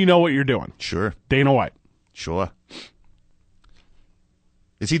look like you know what you're doing. Sure. Dana White. Sure.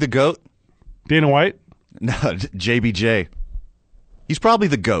 Is he the GOAT? Dana White? No, JBJ. He's probably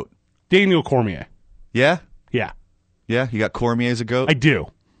the GOAT. Daniel Cormier. Yeah? Yeah. Yeah, you got Cormier as a GOAT? I do.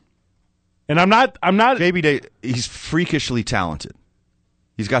 And I'm not JBJ, he's freakishly talented.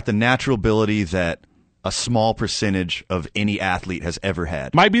 He's got the natural ability that a small percentage of any athlete has ever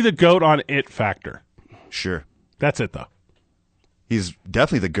had. Might be the GOAT on it factor. Sure. That's it, though. He's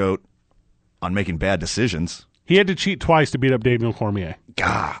definitely the GOAT on making bad decisions. He had to cheat twice to beat up Daniel Cormier.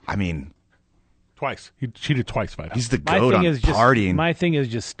 God, I mean... Twice. He cheated twice fighting. He's the GOAT on partying. My thing is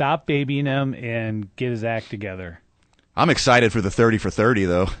just stop babying him and get his act together. I'm excited for the 30 for 30,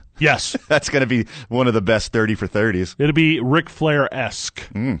 though. Yes. That's going to be one of the best 30 for 30s. It'll be Ric Flair-esque.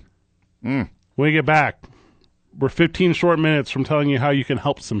 When we get back, we're 15 short minutes from telling you how you can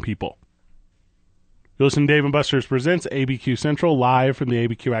help some people. You listen to Dave & Buster's Presents ABQ Central, live from the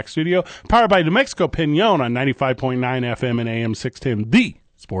ABQ Act studio, powered by New Mexico Pinon on 95.9 FM and AM 610, the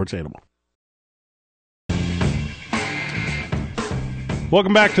sports animal.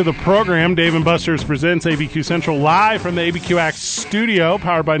 Welcome back to the program. Dave & Buster's Presents ABQ Central, live from the ABQ Act studio,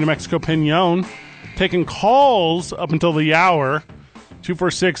 powered by New Mexico Pinon. Taking calls up until the hour,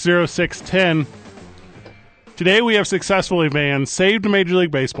 246-0610. Today we have successfully, Van, saved Major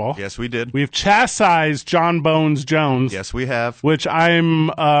League Baseball. Yes, we did. We have chastised John Bones Jones. Yes, we have. Which I'm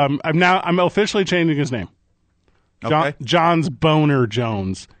officially changing his name. Okay. John's Boner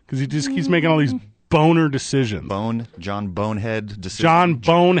Jones, because he just keeps making all these boner decisions. John Bonehead decisions. John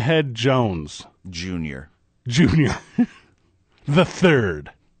Bonehead Jones. Junior. The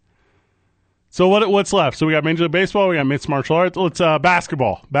third. So what's left? So we got Major League Baseball, we got mixed martial arts. Let's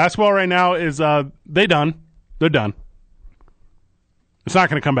basketball. Basketball right now is they're done. It's not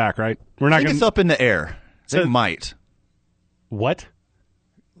going to come back, right? We're not going. It's up in the air. They might. What?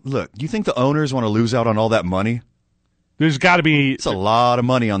 Look, you think the owners want to lose out on all that money? There's got to be. It's a lot of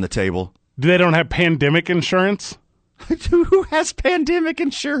money on the table. They don't have pandemic insurance? Who has pandemic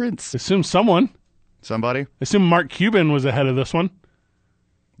insurance? Assume someone. Somebody? Assume Mark Cuban was ahead of this one.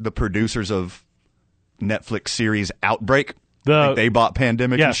 The producers of Netflix series Outbreak. They bought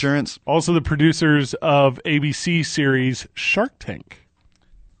pandemic insurance. Also the producers of ABC series Shark Tank.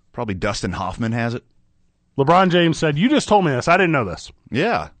 Probably Dustin Hoffman has it. LeBron James said, you just told me this. I didn't know this.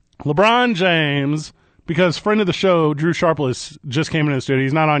 Yeah. LeBron James, because friend of the show, Drew Sharpless, just came into the studio.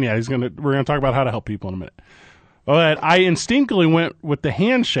 He's not on yet. We're going to talk about how to help people in a minute. But I instinctively went with the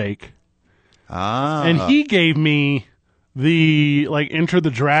handshake. And he gave me the, Enter the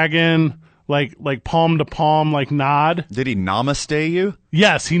Dragon, like palm to palm, nod. Did he namaste you?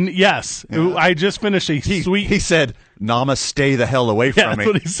 Yes. Yes. Yeah. I just finished sweet. He said, namaste the hell away from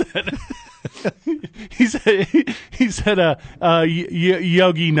me. That's what he said. he said,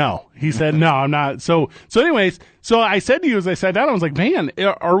 Yogi, no. He said, no, I'm not. So anyways, I said to you as I sat down, I was like, man,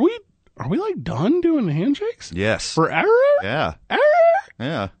 are we done doing the handshakes? Yes. Forever? Yeah.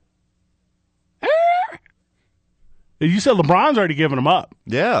 Yeah. You said LeBron's already given him up.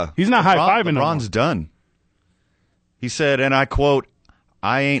 Yeah. He's not high-fiving LeBron's done. He said, and I quote,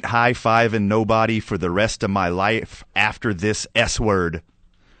 I ain't high-fiving nobody for the rest of my life after this S word.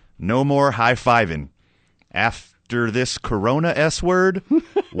 No more high-fiving. After this Corona S word,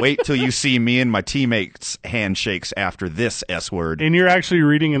 wait till you see me and my teammates handshakes after this S word. And you're actually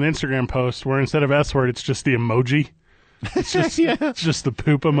reading an Instagram post where instead of S word, it's just the emoji. It's just, it's just the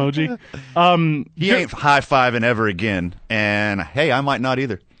poop emoji. He ain't high-fiving ever again. And, hey, I might not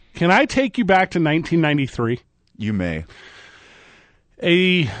either. Can I take you back to 1993? You may.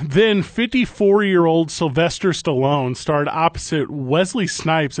 A then 54-year-old Sylvester Stallone starred opposite Wesley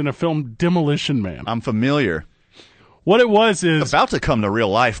Snipes in a film Demolition Man. I'm familiar. What it was is About to come to real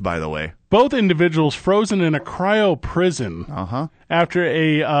life, by the way. both individuals frozen in a cryo prison after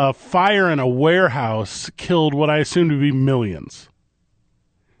a fire in a warehouse killed what I assume to be millions.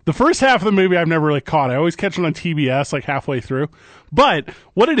 The first half of the movie I've never really caught. I always catch it on TBS like halfway through. But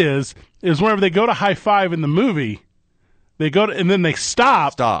what it is whenever they go to high five in the movie, they go to, and then they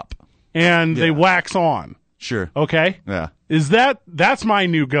stop. And they wax on. Sure. Okay? Yeah. That's my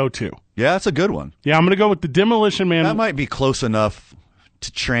new go-to. Yeah, that's a good one. Yeah, I'm going to go with the Demolition Man. That might be close enough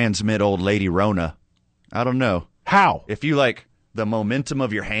to transmit old lady Rona. I don't know. How? If you like the momentum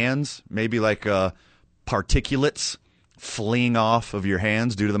of your hands, maybe like particulates fleeing off of your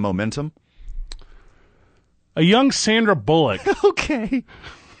hands due to the momentum. A young Sandra Bullock Okay.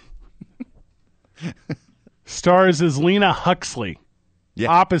 stars as Lena Huxley. Yeah.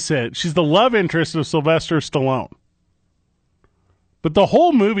 Opposite. She's the love interest of Sylvester Stallone. But the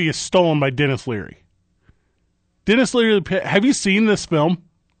whole movie is stolen by Dennis Leary. Dennis Leary, have you seen this film?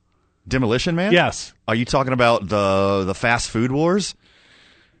 Demolition Man? Yes. Are you talking about the fast food wars?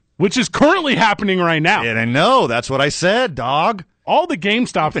 Which is currently happening right now. And I know. That's what I said, dog. All the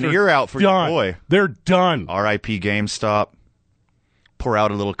GameStops Keep an are ear out for your done. boy. They're done. R.I.P. GameStop. Pour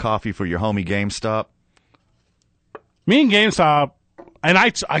out a little coffee for your homie GameStop. Me and GameStop, and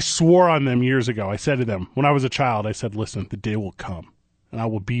I swore on them years ago. I said to them, when I was a child, I said, listen, the day will come, and I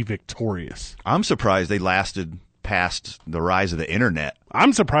will be victorious. I'm surprised they lasted past the rise of the internet.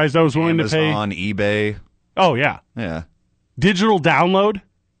 I'm surprised I was willing to pay. Amazon, eBay. Oh, yeah. Yeah. Digital download.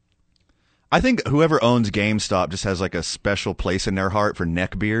 I think whoever owns GameStop just has like a special place in their heart for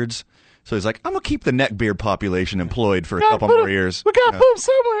neckbeards. So he's like, I'm going to keep the neckbeard population employed for a couple more years. We got to put them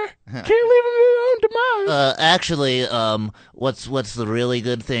somewhere. Can't leave them to their own demise. Actually, what's the really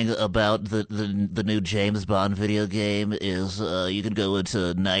good thing about the new James Bond video game is you can go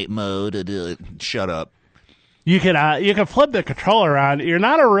into night mode and Shut up. You can flip the controller around. You're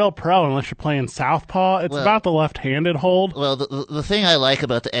not a real pro unless you're playing Southpaw. It's about the left-handed hold. Well, the thing I like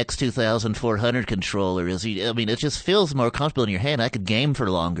about the X2400 controller is, it just feels more comfortable in your hand. I could game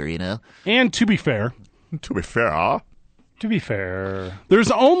for longer, you know? And to be fair, To be fair, there's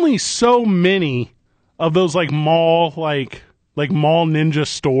only so many of those like mall ninja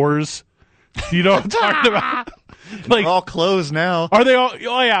stores. You know what I'm talking about? They're all closed now. Are they all?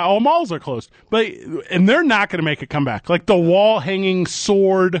 Oh yeah, all malls are closed. And they're not going to make a comeback. Like the wall hanging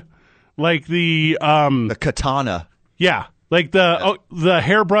sword, like the katana. Yeah, like the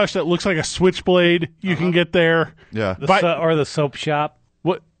hairbrush that looks like a switchblade. You can get there. Yeah. or the soap shop.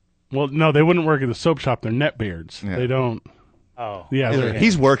 What? Well, no, they wouldn't work at the soap shop. They're netbeards. Yeah. They don't. Oh, Yeah,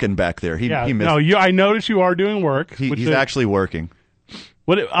 He's working back there. He missed. No, I noticed you are doing work. He's actually working.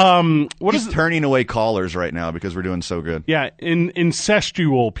 What He's is turning away callers right now because we're doing so good. Yeah,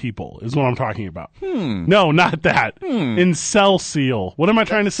 incestual people is what I'm talking about. No, not that. Incel. What am I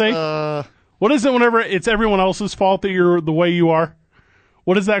trying to say? What is it whenever it's everyone else's fault that you're the way you are?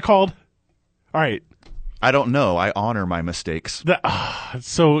 What is that called? All right. I don't know. I honor my mistakes.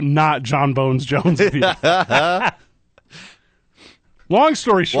 So not John Bones Jones of you. Long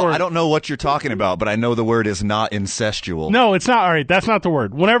story short. Well, I don't know what you're talking about, but I know the word is not incestual. No, it's not. All right, that's not the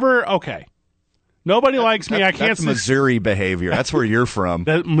word. Okay. Nobody likes me. I can't That's Missouri behavior. That's where you're from.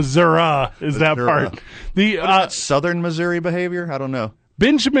 That Missouri is that part. That's Southern Missouri behavior? I don't know.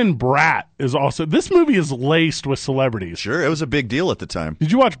 Benjamin Bratt is also. This movie is laced with celebrities. Sure, it was a big deal at the time.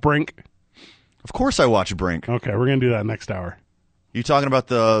 Did you watch Brink? Of course I watch Brink. Okay, we're going to do that next hour. You talking about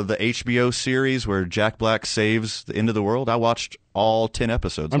the HBO series where Jack Black saves the end of the world? I watched all 10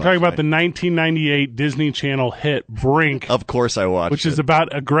 episodes. I'm talking about the 1998 Disney Channel hit Brink. Of course I watched which is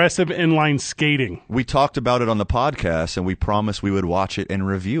about aggressive inline skating. We talked about it on the podcast, and we promised we would watch it and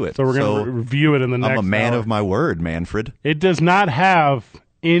review it. So we're going to review it in the next hour. I'm a man of my word, Manfred. It does not have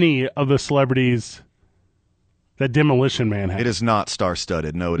any of the celebrities that Demolition Man has. It is not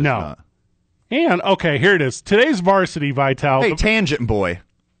star-studded. No, it is not. And, okay, here it is. Today's Varsity, Vital. Hey, Tangent Boy.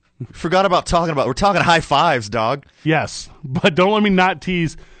 Forgot about talking about. We're talking high fives, dog. Yes, but don't let me not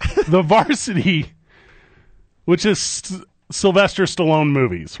tease the Varsity, which is Sylvester Stallone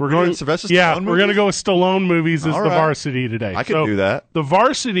movies. We're going Sylvester Stallone movies? We're going to go with Stallone movies as All the right. Varsity today. I could do that. The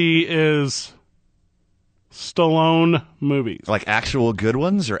Varsity is Stallone movies. Like actual good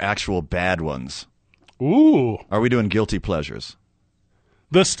ones or actual bad ones? Ooh. Are we doing guilty pleasures?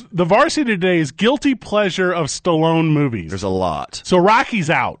 The Varsity today is guilty pleasure of Stallone movies. There's a lot. So Rocky's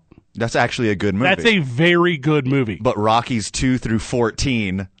out. That's actually a good movie. That's a very good movie. But Rockies 2 through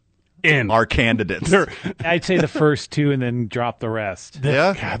 14 our candidates. I'd say the first two and then drop the rest.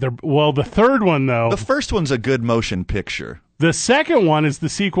 Yeah. God, well, the third one, though, The first one's a good motion picture. the second one is the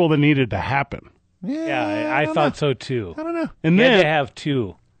sequel that needed to happen. Yeah, I thought so too. I don't know. And You had then, to have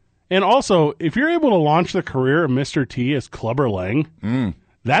two. and also, if you're able to launch the career of Mr. T as Clubber Lang,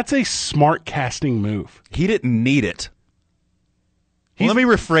 that's a smart casting move. He didn't need it. Well, let me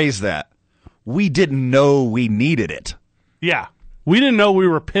rephrase that. We didn't know we needed it. Yeah. We didn't know we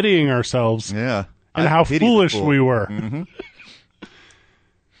were pitying ourselves Yeah. and I how pity the foolish fool. we were.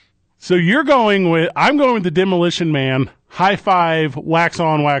 So I'm going with the Demolition Man, high five, wax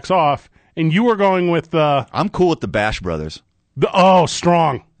on, wax off, and you were going with I'm cool with the Bash Brothers.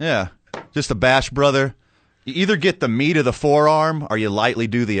 strong. Yeah. Just a Bash Brother. You either get the meat of the forearm or you lightly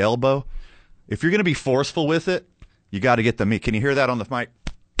do the elbow. If you're going to be forceful with it, you got to get the meat. Can you hear that on the mic?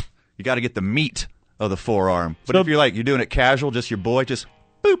 You got to get the meat of the forearm. But So- if you're doing it casual, just your boy, just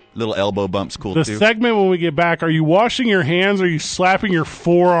boop, little elbow bump's cool The too. segment when we get back, are you washing your hands or are you slapping your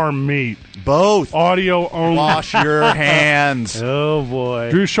forearm meat? Both. Audio only. Wash your hands. Oh boy.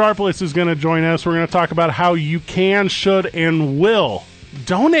 Drew Sharpless is going to join us. We're going to talk about how you can, should, and will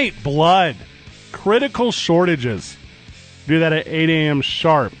donate blood. Critical shortages. Do that at 8 a.m.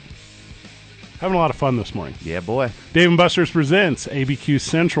 sharp. Having a lot of fun this morning. Yeah, boy. Dave & Buster's presents ABQ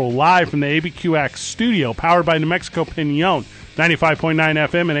Central live from the ABQX studio, powered by New Mexico Pinon, 95.9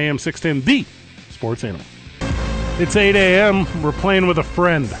 FM and AM 610, the Sports Animal. It's 8 a.m. We're playing with a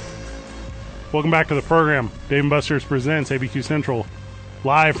friend. Welcome back to the program. Dave & Buster's presents ABQ Central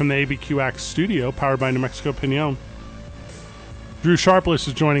live from the ABQX studio, powered by New Mexico Pinon. Drew Sharpless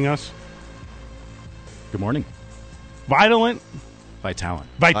is joining us. Good morning. Vitalent. Vitalent.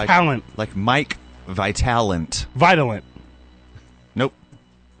 Vitalent. Like Mike Vitalent. Vitalent. Nope.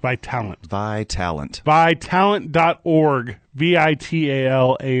 Vitalent. Vitalent. Vitalent.org.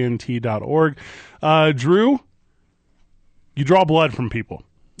 Vitalant.org. Drew, you draw blood from people.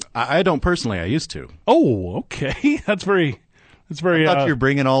 I don't personally. I used to. Oh, okay. That's very. I thought you were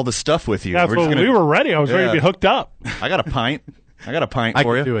bringing all the stuff with you. That's We're just what gonna- we were ready. I was ready to be Yeah. hooked up. I got a pint. I I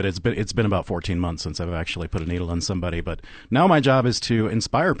for could you. do it. It's been about 14 months since I've actually put a needle in somebody, but now my job is to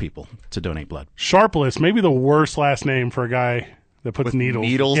inspire people to donate blood. Sharpless, maybe the worst last name for a guy that puts needles.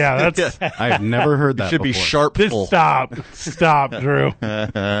 needles? Yeah, that's. I've never heard that Should be before. sharpful. Stop, Drew.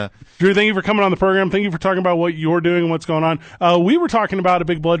 Drew, thank you for coming on the program. Thank you for talking about what you're doing and what's going on. We were talking about a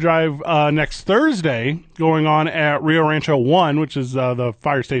big blood drive next Thursday going on at Rio Rancho 1, which is the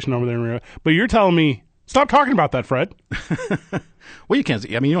fire station over there in Rio. But you're telling me, stop talking about that, Fred. Well, you can't.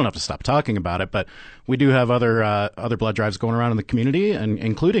 I mean, you don't have to stop talking about it, but we do have other blood drives going around in the community, and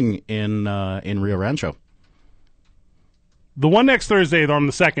including in Rio Rancho. The one next Thursday, on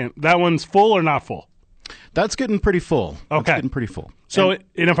the 2nd, that one's full or not full? That's getting pretty full. Okay. That's getting pretty full. So, and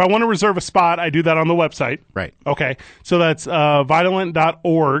if I want to reserve a spot, I do that on the website. Right. Okay. So that's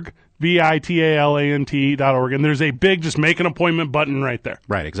Vitalant.org, Vitalant.org, and there's a big just make an appointment button right there.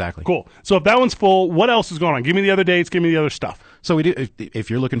 Right. Exactly. Cool. So if that one's full, what else is going on? Give me the other dates. Give me the other stuff. So we do. If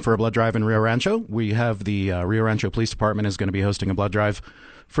you're looking for a blood drive in Rio Rancho, we have the Rio Rancho Police Department is going to be hosting a blood drive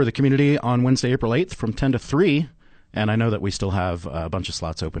for the community on Wednesday, April 8th from 10 to 3. And I know that we still have a bunch of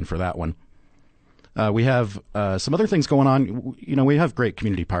slots open for that one. We have some other things going on. You know, we have great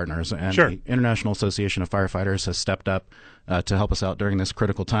community partners, and Sure. the International Association of Firefighters has stepped up to help us out during this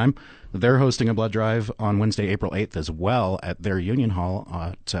critical time. They're hosting a blood drive on Wednesday, April 8th as well at their Union Hall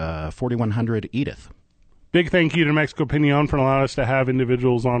at 4100 Edith. Big thank you to Mexico Pinon for allowing us to have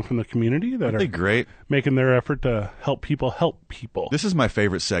individuals on from the community that They're are great. making their effort to help people help people. This is my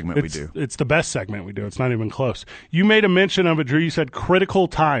favorite segment we do. It's the best segment we do. It's not even close. You made a mention of it, Drew. You said critical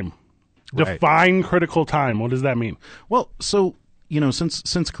time. Right. Define critical time. What does that mean? Well, so, you know, since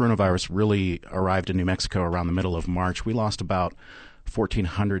coronavirus really arrived in New Mexico around the middle of March, we lost about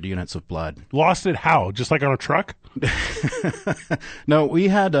 1,400 units of blood. Lost it how? Just like on a truck? No, we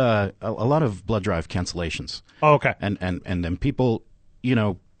had a lot of blood drive cancellations. Oh, okay. And then people, you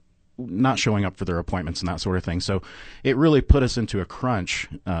know, not showing up for their appointments and that sort of thing. So it really put us into a crunch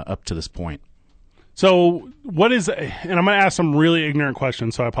up to this point. So what is, and I'm going to ask some really ignorant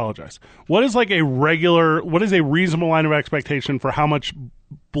questions, so I apologize. What is a reasonable line of expectation for how much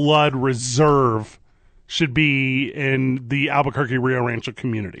blood reserve should be in the Albuquerque Rio Rancho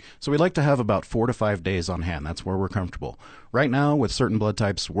community? So we like to have about 4 to 5 days on hand. That's where we're comfortable. Right now, with certain blood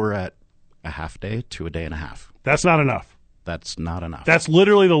types, we're at a half day to a day and a half. That's not enough. That's not enough. That's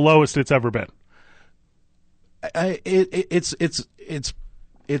literally the lowest it's ever been. It's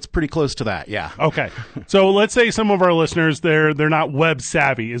It's pretty close to that, yeah. Okay. So let's say some of our listeners, they're not web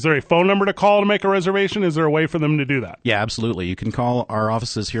savvy. Is there a phone number to call to make a reservation? Is there a way for them to do that? Yeah, absolutely. You can call our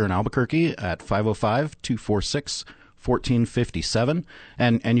offices here in Albuquerque at 505-246-1457,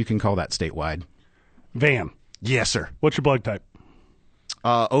 and you can call that statewide. Van, Yes, sir. what's your blood type?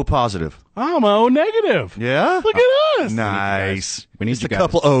 O positive. I'm O negative. Yeah? Look at us. Nice. We need Just you a guys.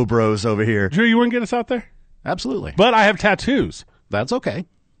 couple O bros over here. Drew, you wouldn't get us out there? Absolutely. But I have tattoos. That's okay.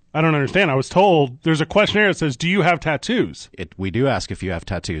 I don't understand. I was told there's a questionnaire that says, do you have tattoos? We do ask if you have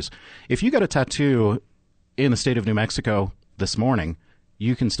tattoos. If you got a tattoo in the state of New Mexico this morning,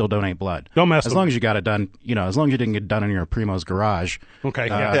 you can still donate blood. Don't mess as with long me. as you got it done, as long as you didn't get it done in your Primo's garage. Okay,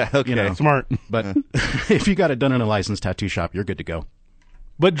 Yeah, okay. Smart. But if you got it done in a licensed tattoo shop, you're good to go.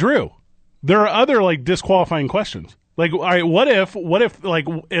 But Drew, there are other like disqualifying questions. Like, all right, what if like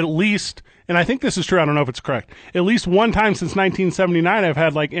at least, and I think this is true, I don't know if it's correct, at least one time since 1979 I've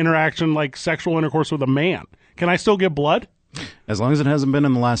had like interaction, like sexual intercourse with a man. Can I still get blood? As long as it hasn't been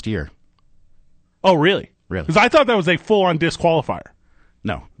in the last year. Oh, really? Really. Because I thought that was a full-on disqualifier.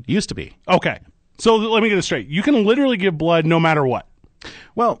 No, it used to be. Okay. So let me get this straight. You can literally give blood no matter what.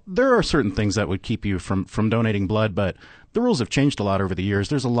 Well, there are certain things that would keep you from donating blood, but the rules have changed a lot over the years.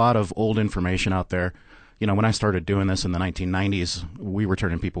 There's a lot of old information out there. When I started doing this in the 1990s, we were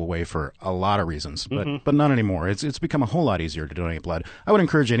turning people away for a lot of reasons, but not anymore. It's become a whole lot easier to donate blood. I would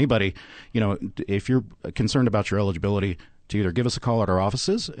encourage anybody, if you're concerned about your eligibility, to either give us a call at our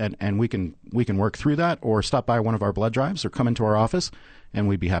offices and we can work through that, or stop by one of our blood drives, or come into our office, and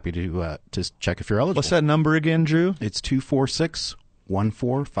we'd be happy to check if you're eligible. What's that number again, Drew? It's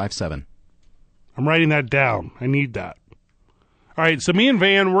 246-1457. I'm writing that down. I need that. All right, so me and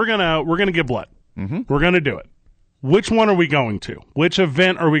Van, we're gonna give blood. Mm-hmm. We're gonna do it. Which one are we going to? Which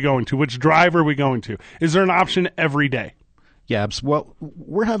event are we going to? Which drive are we going to? Is there an option every day? Yeah, well,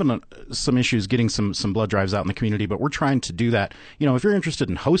 we're having some issues getting some blood drives out in the community, but we're trying to do that. If you're interested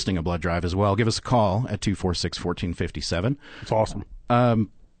in hosting a blood drive as well, give us a call at 246-1457. It's awesome.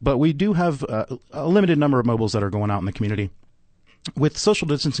 But we do have a limited number of mobiles that are going out in the community. With social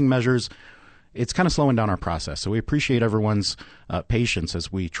distancing measures, it's kind of slowing down our process. So we appreciate everyone's patience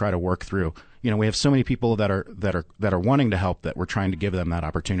as we try to work through. We have so many people that are wanting to help that we're trying to give them that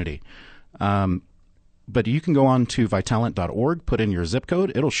opportunity. But you can go on to Vitalant.org, put in your zip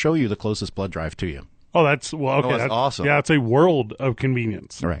code. It'll show you the closest blood drive to you. Oh, that's okay. That's awesome. Yeah, it's a world of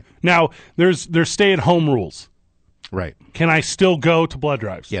convenience. Right. Now, there's stay-at-home rules. Right. Can I still go to blood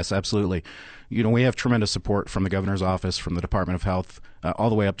drives? Yes, absolutely. We have tremendous support from the governor's office, from the Department of Health, all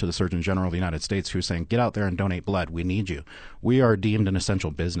the way up to the Surgeon General of the United States, who's saying, get out there and donate blood. We need you. We are deemed an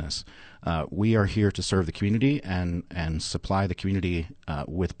essential business. We are here to serve the community and supply the community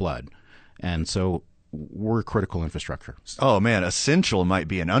with blood. And so we're critical infrastructure. Oh, man, essential might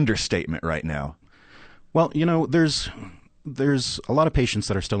be an understatement right now. Well, there's a lot of patients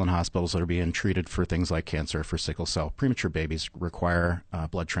that are still in hospitals that are being treated for things like cancer, for sickle cell. Premature babies require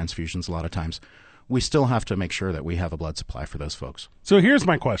blood transfusions a lot of times. We still have to make sure that we have a blood supply for those folks. So here's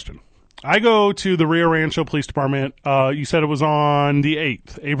my question. I go to the Rio Rancho Police Department. You said it was on the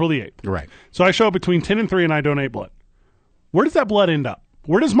 8th, April the 8th. Right. So I show up between 10 and 3 and I donate blood. Where does that blood end up?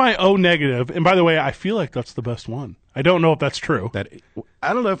 Where does my O negative, and by the way, I feel like that's the best one. I don't know if that's true.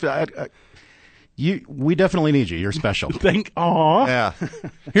 I don't know if we definitely need you. You're special. Aw. Yeah.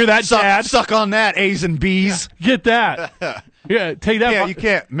 Hear that, Dad? Suck on that, A's and B's. Get that. Yeah, take that. Yeah, you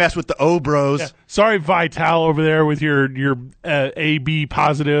can't mess with the O bros. Yeah. Sorry, Vital over there with your AB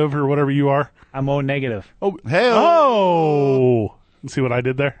positive or whatever you are. I'm O negative. Oh, Hey. oh. See what I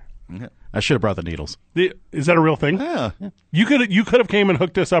did there? I should have brought the needles. Is that a real thing? Yeah. You could have came and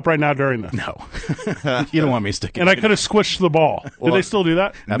hooked us up right now during this. No. You don't want me sticking. And I could have squished the ball. Do they still do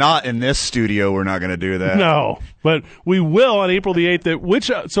that? Not in this studio. We're not going to do that. No, but we will on April the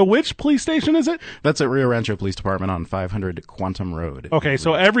 8th. Which police station is it? That's at Rio Rancho Police Department on 500 Quantum Road. Okay,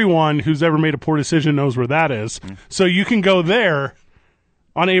 so everyone who's ever made a poor decision knows where that is. So you can go there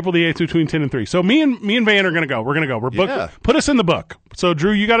on April the 8th between 10 and 3. So me and Van are going to go. We're going to go. We're booked. Yeah. Put us in the book. So,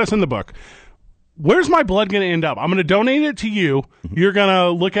 Drew, you got us in the book. Where's my blood going to end up? I'm going to donate it to you. You're going to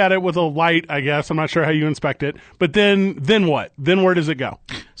look at it with a light, I guess. I'm not sure how you inspect it. But then what? Then where does it go?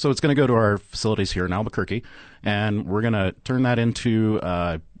 So it's going to go to our facilities here in Albuquerque, and we're going to turn that into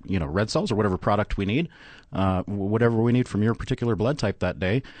red cells or whatever product we need, whatever we need from your particular blood type that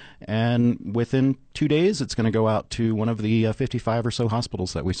day. And within 2 days, it's going to go out to one of the 55 or so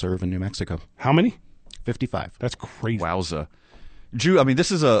hospitals that we serve in New Mexico. How many? 55. That's crazy. Wowza. Drew, I mean,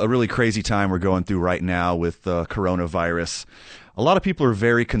 this is a really crazy time we're going through right now with coronavirus. A lot of people are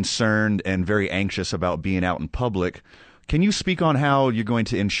very concerned and very anxious about being out in public. Can you speak on how you're going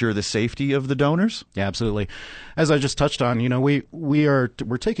to ensure the safety of the donors? Yeah, absolutely. As I just touched on,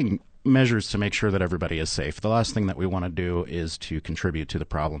 we're taking measures to make sure that everybody is safe. The last thing that we want to do is to contribute to the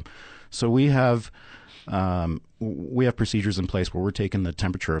problem. So we have procedures in place where we're taking the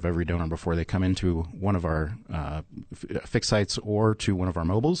temperature of every donor before they come into one of our fixed sites or to one of our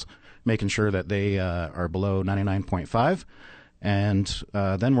mobiles, making sure that they are below 99.5. And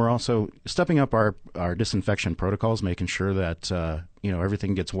then we're also stepping up our disinfection protocols, making sure that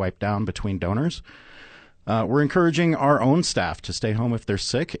everything gets wiped down between donors. We're encouraging our own staff to stay home if they're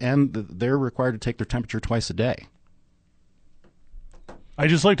sick, and they're required to take their temperature twice a day. I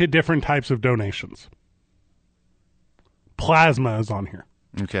just looked at different types of donations. Plasma is on here.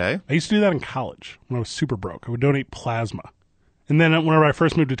 Okay. I used to do that in college when I was super broke. I would donate plasma. And then whenever I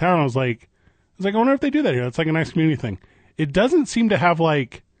first moved to town, I was like, I wonder if they do that here. It's like a nice community thing. It doesn't seem to have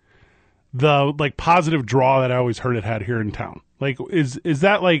the positive draw that I always heard it had here in town. Is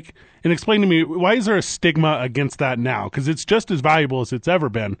that and explain to me, why is there a stigma against that now? Because it's just as valuable as it's ever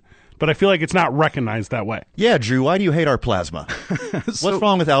been, but I feel like it's not recognized that way. Yeah, Drew, why do you hate our plasma? What's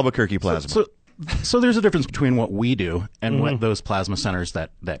wrong with Albuquerque plasma? So there's a difference between what we do and what those plasma centers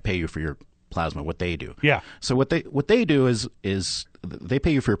that pay you for your plasma, what they do. Yeah. So what they do is they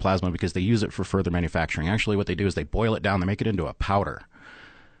pay you for your plasma because they use it for further manufacturing. Actually, what they do is they boil it down, they make it into a powder,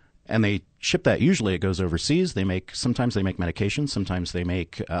 and they ship that. Usually, it goes overseas. Sometimes they make medications, sometimes they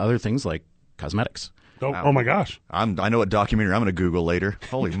make other things like cosmetics. Oh my gosh! I know what documentary I'm going to Google later.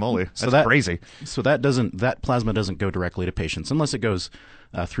 Holy moly, that's crazy. So that plasma doesn't go directly to patients unless it goes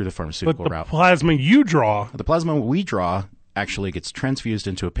through the pharmaceutical route. Plasma you draw, the plasma we draw actually gets transfused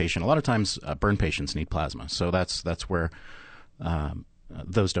into a patient. A lot of times, burn patients need plasma, so that's where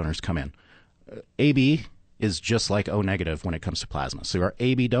those donors come in. AB is just like O negative when it comes to plasma. So our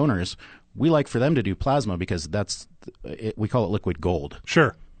AB donors, we like for them to do plasma because we call it liquid gold.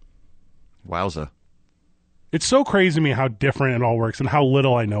 Sure. Wowza. It's so crazy to me how different it all works and how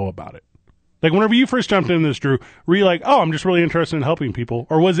little I know about it. Like, whenever you first jumped into this, Drew, were you like, oh, I'm just really interested in helping people?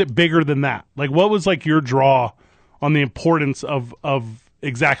 Or was it bigger than that? Like, what was your draw on the importance of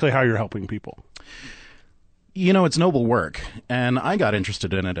exactly how you're helping people? It's noble work, and I got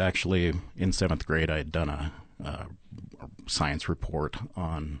interested in it actually in 7th grade. I had done a science report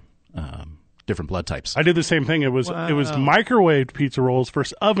on different blood types. I did the same thing. It was microwaved pizza rolls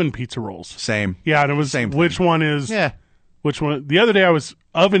versus oven pizza rolls. Same. Yeah, and it was same which thing. one is yeah. Which one? The other day I was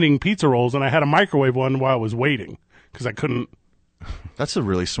ovening pizza rolls, and I had a microwave one while I was waiting because I couldn't. That's a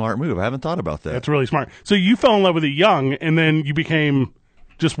really smart move. I haven't thought about that. That's really smart. So you fell in love with it young, and then you became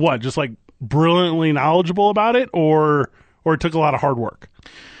just brilliantly knowledgeable about it, or it took a lot of hard work?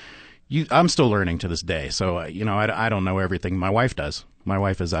 I'm still learning to this day, so I don't know everything. My wife does. My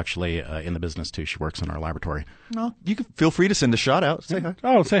wife is actually in the business too. She works in our laboratory. No, you can feel free to send a shout out. Say hi.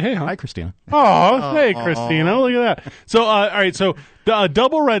 Oh, say hey, huh? Hi, Christina. Oh, hey, Christina. Look at that. So, all right. So the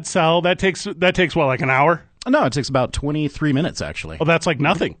double red cell that takes what, like an hour? No, it takes about 23 minutes actually. Oh, that's like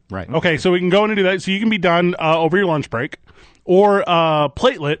nothing. Right. Okay, so we can go in and do that. So you can be done over your lunch break, or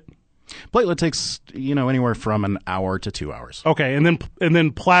platelet. Platelet takes anywhere from an hour to 2 hours. Okay, and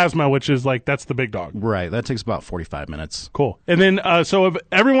then plasma, which is that's the big dog. Right, that takes about 45 minutes. Cool. And then so of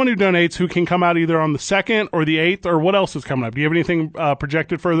everyone who donates, who can come out either on the 2nd or the 8th, or what else is coming up? Do you have anything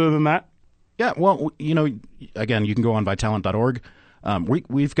projected further than that? Yeah, well, again, you can go on Vitalant.org.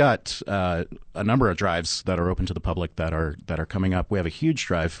 We've got a number of drives that are open to the public that are coming up. We have a huge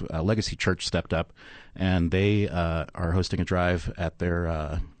drive. Legacy Church stepped up, and they are hosting a drive at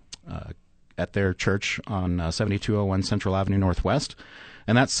their church on 7201 Central Avenue Northwest.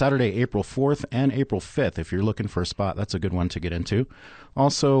 And that's Saturday, April 4th and April 5th. If you're looking for a spot, that's a good one to get into.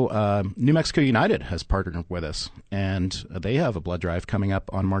 Also, New Mexico United has partnered with us, and they have a blood drive coming up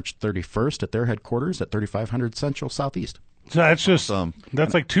on March 31st at their headquarters at 3500 Central Southeast. So that's just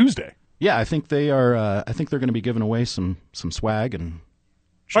that's like Tuesday. Yeah, I think they are. I think they're going to be giving away some swag, and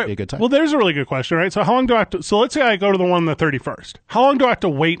should be a good time. Well, there's a really good question, right? So how long do I have to? So let's say I go to the one on the 31st. How long do I have to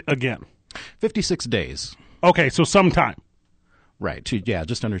wait again? 56 days. Okay, so sometime. Right.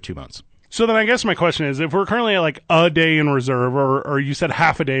 Just under 2 months. So then I guess my question is, if we're currently at like a day in reserve, or you said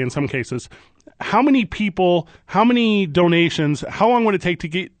half a day in some cases, how many people, how many donations, how long would it take to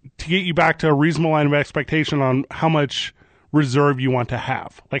get you back to a reasonable line of expectation on how much reserve you want to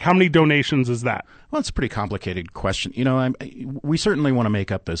have? Like, how many donations is that? Well, it's a pretty complicated question. We certainly want to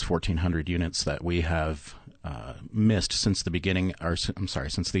make up those 1,400 units that we have missed since the beginning,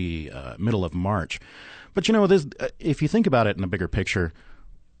 since the middle of March. But if you think about it in a bigger picture,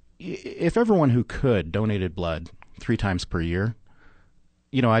 if everyone who could donated blood 3 times per year,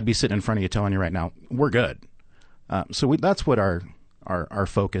 I'd be sitting in front of you telling you right now, we're good. That's what our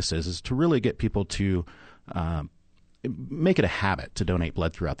focus is to really get people to make it a habit to donate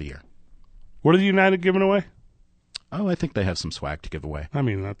blood throughout the year. What are the United giving away? Oh, I think they have some swag to give away. I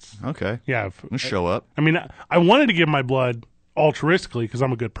mean, that's... Okay. Yeah. Let's show up. I mean, I wanted to give my blood altruistically because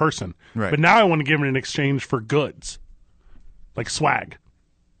I'm a good person. Right. But now I want to give it in exchange for goods. Like swag.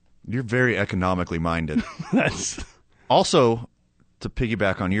 You're very economically minded. That's... Also, to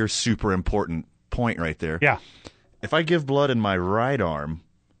piggyback on your super important point right there. Yeah. If I give blood in my right arm,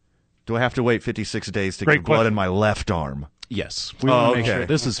 do I have to wait 56 days to Great give blood question. in my left arm? Yes. We want to make sure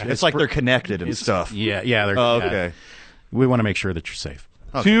this is... It's like they're connected and stuff. Yeah. They're, Okay. We want to make sure that you're safe.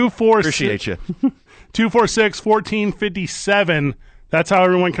 246. Appreciate you. 246-1457. That's how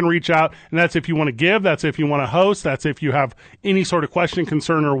everyone can reach out. And that's if you want to give. That's if you want to host. That's if you have any sort of question,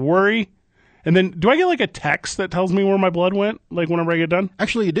 concern, or worry. And then do I get like a text that tells me where my blood went, like whenever I get done?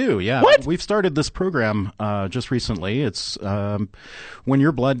 Actually, you do, yeah. What? We've started this program just recently. It's when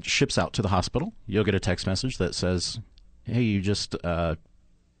your blood ships out to the hospital, you'll get a text message that says, hey, you just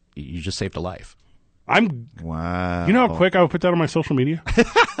saved a life. Wow. You know how quick I would put that on my social media?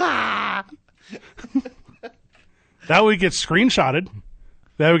 That would get screenshotted.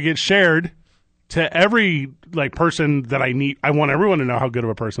 That would get shared to every person that I need. I want everyone to know how good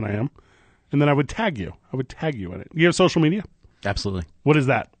of a person I am. And then I would tag you. I would tag you in it. You have social media? Absolutely. What is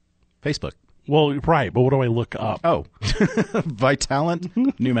that? Facebook. Well, right, but what do I look up? Oh,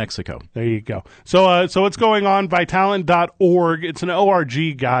 Vitalant, New Mexico. There you go. So what's going on? Vitalant.org. It's an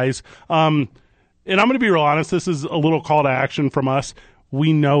ORG, guys. And I'm going to be real honest. This is a little call to action from us.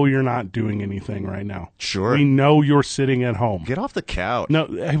 We know you're not doing anything right now. Sure. We know you're sitting at home. Get off the couch. No,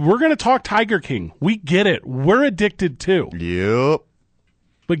 we're going to talk Tiger King. We get it. We're addicted too. Yep.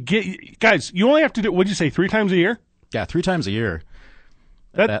 But guys, you only have to do, what'd you say, 3 times a year? Yeah, 3 times a year.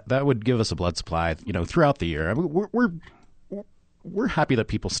 That would give us a blood supply, throughout the year. I mean, we're happy that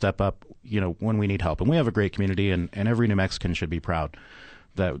people step up, when we need help, and we have a great community, and every New Mexican should be proud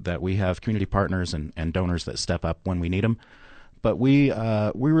that we have community partners and donors that step up when we need them. But we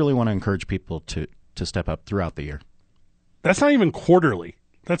really want to encourage people to step up throughout the year. That's not even quarterly.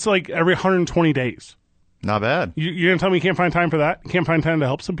 That's like every 120 days. Not bad. You're going to tell me you can't find time for that? You can't find time to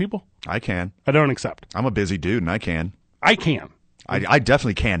help some people? I can. I don't accept. I'm a busy dude, and I can. I can. I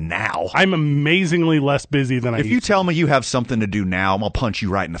definitely can now. I'm amazingly less busy than I used to. If you tell me you have something to do now, I'm going to punch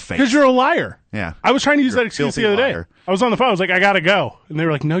you right in the face. Because you're a liar. Yeah. I was trying to use You're that excuse the a other day. liar. I was on the phone. I was like, I got to go. And they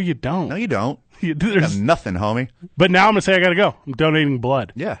were like, no, you don't. No, you don't. You do. You got nothing, homie. But now I'm going to say I got to go. I'm donating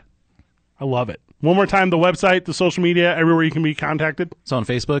blood. Yeah. I love it. One more time, the website, the social media, everywhere you can be contacted. So on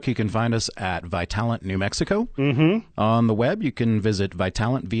Facebook, you can find us at Vitalant New Mexico. Mm-hmm. On the web, you can visit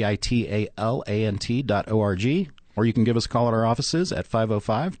Vitalant, Vitalant.org, or you can give us a call at our offices at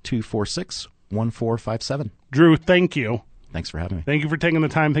 505-246-1457. Drew, thank you. Thanks for having me. Thank you for taking the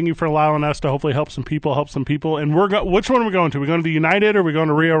time. Thank you for allowing us to hopefully help some people. And which one are we going to? Are we going to the United or are we going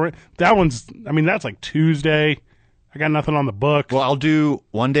to Rio? That's like Tuesday. I got nothing on the book. Well,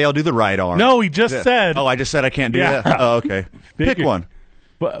 one day I'll do the right arm. No, he just said. Oh, I just said I can't do that? Oh, okay. Pick one.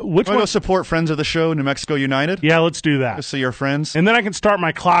 But which one? Go support friends of the show, New Mexico United? Yeah, let's do that. Go see our friends. And then I can start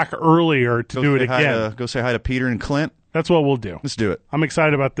my clock earlier to do it again. Go say hi to Peter and Clint. That's what we'll do. Let's do it. I'm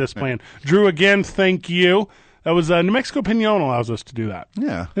excited about this plan. Drew, again, thank you. That was New Mexico Pinon allows us to do that.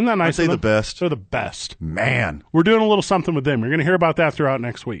 Yeah. Isn't that nice? I'd say the best. They're the best. Man. We're doing a little something with them. You're going to hear about that throughout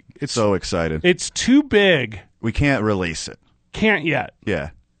next week. It's so excited. It's too big. We can't release it. Can't yet.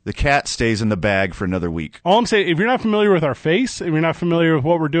 Yeah. The cat stays in the bag for another week. All I'm saying, if you're not familiar with our face, if you're not familiar with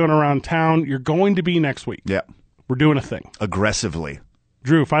what we're doing around town, you're going to be next week. Yeah. We're doing a thing. Aggressively.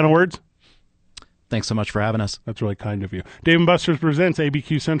 Drew, final words? Thanks so much for having us. That's really kind of you. Dave & Buster's presents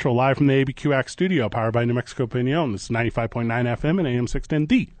ABQ Central live from the ABQ Act studio, powered by New Mexico Pinon. This is 95.9 FM and AM 610,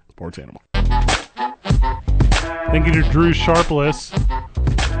 the Sports Animal. Thank you to Drew Sharpless,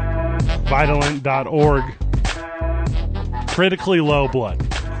 Vitalant.org. Critically low blood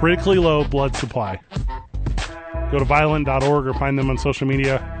supply. Go to Vitalant.org or find them on social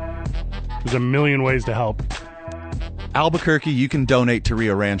media. There's a million ways to help. Albuquerque, you can donate to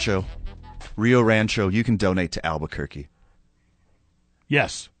Rio Rancho. Rio Rancho, you can donate to Albuquerque.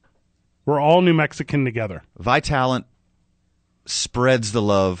 Yes. We're all New Mexican together. Vitalant spreads the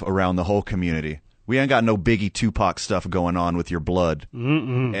love around the whole community. We ain't got no Biggie Tupac stuff going on with your blood.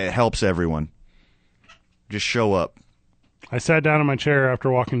 It helps everyone. Just show up. I sat down in my chair after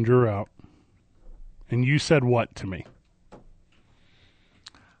walking Drew out, and you said what to me?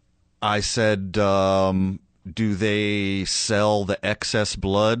 I said, do they sell the excess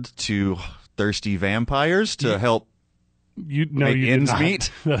blood to thirsty vampires to help You Make did ends not.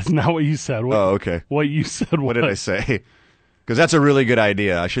 meet? That's not what you said. Oh, okay. What you said was. What did I say? Because that's a really good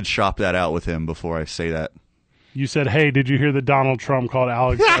idea. I should shop that out with him before I say that. You said, hey, did you hear that Donald Trump called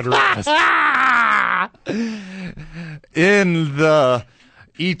Alex Rodriguez? In the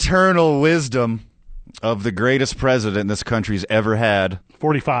eternal wisdom of the greatest president this country's ever had,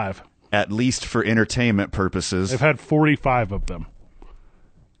 45. at least for entertainment purposes. They've had 45 of them.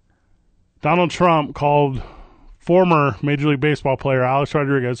 Donald Trump called former Major League Baseball player Alex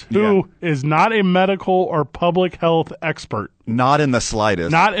Rodriguez, who is not a medical or public health expert. Not in the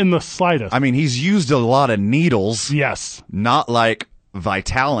slightest. Not in the slightest. I mean, he's used a lot of needles. Yes. Not like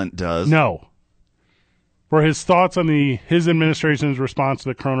Vitalant does. No. For his thoughts on his administration's response to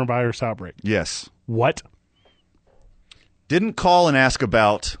the coronavirus outbreak. Yes. What? Didn't call and ask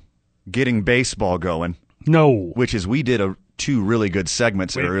about getting baseball going. No. Which is, we did two really good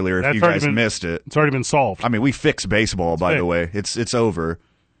segments earlier if you guys missed it. It's already been solved. I mean, we fixed baseball, by the way. It's over.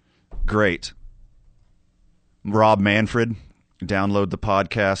 Great. Rob Manfred, download the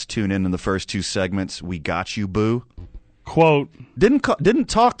podcast, tune in the first two segments. We got you, boo. Quote. Didn't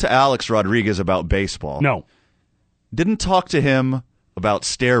talk to Alex Rodriguez about baseball. No. Didn't talk to him about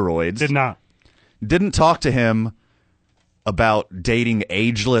steroids. Did not. Didn't talk to him about dating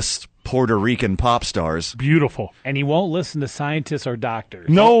ageless Puerto Rican pop stars. Beautiful. And he won't listen to scientists or doctors.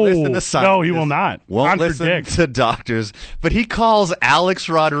 No, listen to scientists. No, he will not. Won't listen to doctors. But he calls Alex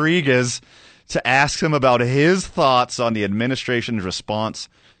Rodriguez to ask him about his thoughts on the administration's response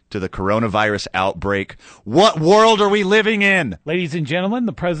to the coronavirus outbreak. What world are we living in? Ladies and gentlemen,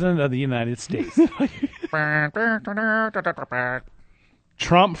 the President of the United States.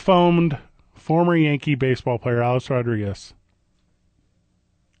 Trump phoned former Yankee baseball player Alex Rodriguez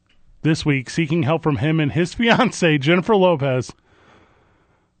this week, seeking help from him and his fiancée, Jennifer Lopez,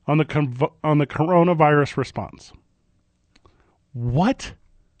 on the coronavirus response. What?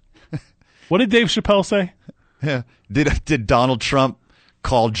 What did Dave Chappelle say? Yeah. Did Donald Trump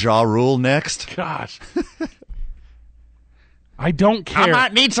call Ja Rule next? Gosh. I don't care. I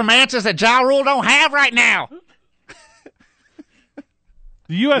might need some answers that Ja Rule don't have right now.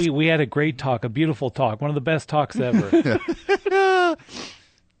 The U.S. We had a great talk, a beautiful talk, one of the best talks ever.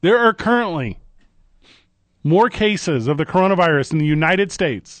 There are currently more cases of the coronavirus in the United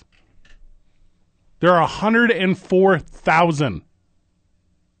States. There are 104,000.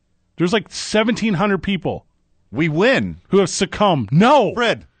 There's like 1,700 people. We win. Who have succumbed. No.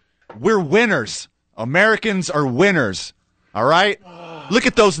 Fred, we're winners. Americans are winners. All right? Look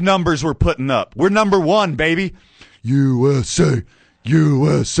at those numbers we're putting up. We're number one, baby. USA.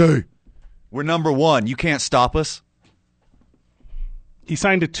 USA. We're number one. You can't stop us. He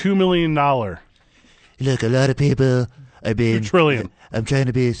signed a $2 million. Look, a lot of people have been... $2 trillion. I'm trying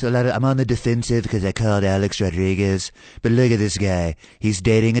to be... I'm on the defensive because I called Alex Rodriguez. But look at this guy. He's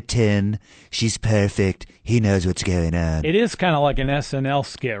dating a 10. She's perfect. He knows what's going on. It is kind of like an SNL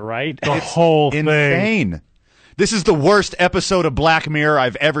skit, right? The whole thing. Insane. This is the worst episode of Black Mirror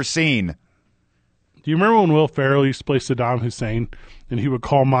I've ever seen. Do you remember when Will Ferrell used to play Saddam Hussein and he would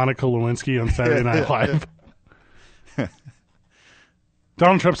call Monica Lewinsky on Saturday Night Live?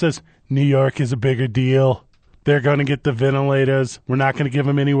 Donald Trump says, New York is a bigger deal. They're going to get the ventilators. We're not going to give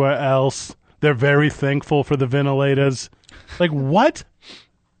them anywhere else. They're very thankful for the ventilators. Like, what?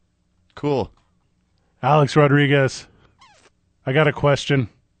 Cool. Alex Rodriguez, I got a question.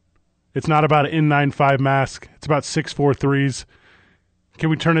 It's not about an N95 mask. It's about 643s. Can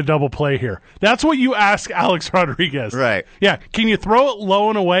we turn a double play here? That's what you ask Alex Rodriguez. Right. Yeah. Can you throw it low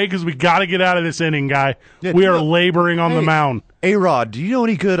and away? Because we got to get out of this inning, guy. Yeah, we are laboring on the mound. A-Rod, do you know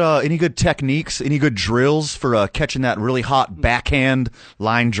any good techniques, any good drills for catching that really hot backhand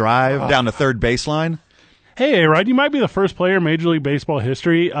line drive down the third baseline? Hey, A-Rod, you might be the first player in Major League Baseball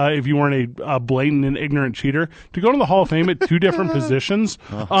history, if you weren't a blatant and ignorant cheater, to go to the Hall of Fame at two different positions.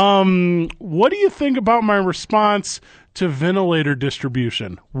 What do you think about my response to ventilator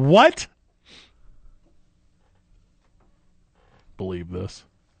distribution? What? Believe this.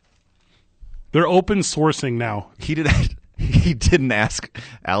 They're open sourcing now. He didn't ask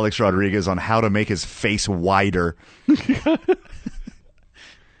Alex Rodriguez on how to make his face wider.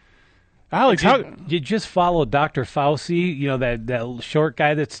 Alex, you just follow Dr. Fauci, you know, that short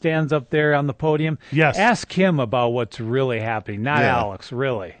guy that stands up there on the podium? Yes. Ask him about what's really happening, not Alex,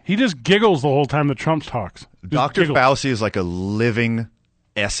 really. He just giggles the whole time that Trump talks. Dr. Fauci is like a living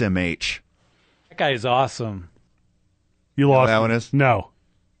SMH. That guy is awesome. You lost that me. one is? No.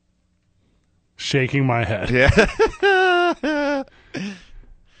 Shaking my head. Yeah.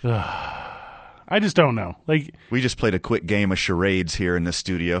 I just don't know. Like, we just played a quick game of charades here in the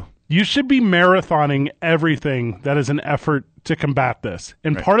studio. You should be marathoning everything that is an effort to combat this.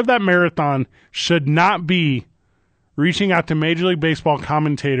 And part of that marathon should not be reaching out to Major League Baseball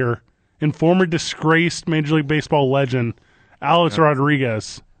commentator and former disgraced Major League Baseball legend, Alex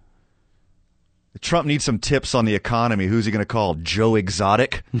Rodriguez. Trump needs some tips on the economy. Who's he going to call? Joe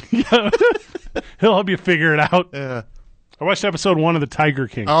Exotic? He'll help you figure it out. Yeah. I watched episode 1 of The Tiger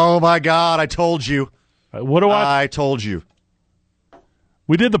King. Oh, my God. I told you. I told you.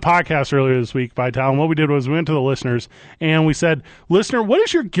 We did the podcast earlier this week, Vital, and what we did was we went to the listeners, and we said, listener, what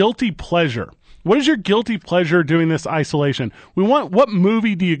is your guilty pleasure? What is your guilty pleasure doing this isolation? What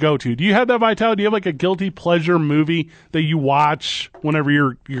movie do you go to? Do you have that, Vital? Do you have like a guilty pleasure movie that you watch whenever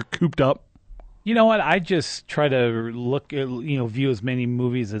you're cooped up? You know what? I just try to view as many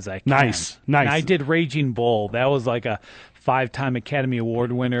movies as I can. Nice. And I did Raging Bull. That was like a 5-time Academy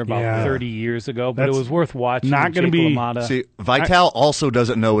Award winner about 30 years ago, but it was worth watching. Not going to be. See, Vital also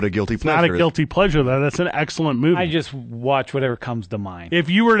doesn't know what a guilty pleasure is. Not a guilty pleasure, though. That's an excellent movie. I just watch whatever comes to mind. If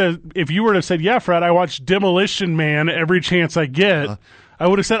you were to have said, yeah, Fred, I watch Demolition Man every chance I get, I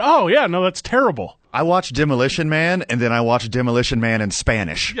would have said, oh, yeah, no, that's terrible. I watched Demolition Man, and then I watched Demolition Man in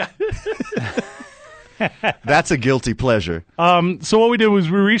Spanish. That's a guilty pleasure. So what we did was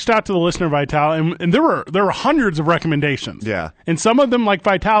we reached out to the listener Vital, and there were hundreds of recommendations. Yeah. And some of them, like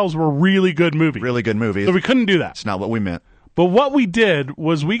Vital's, were really good movies. Really good movies. So we couldn't do that. It's not what we meant. But what we did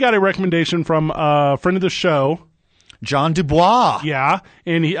was we got a recommendation from a friend of the show, John Dubois. Yeah,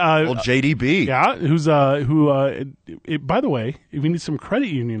 and he old JDB. Yeah, by the way, if you need some credit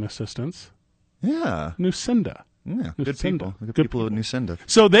union assistance, Nucinda. Yeah, good people. Good people at Nucinda.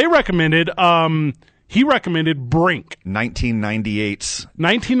 So they recommended. He recommended Brink, 1998's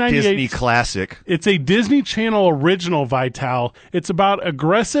Disney classic. It's a Disney Channel original, Vital. It's about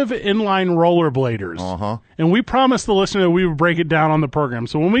aggressive inline rollerbladers. And we promised the listener that we would break it down on the program.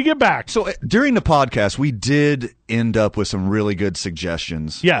 So when we get back. So during the podcast, we did end up with some really good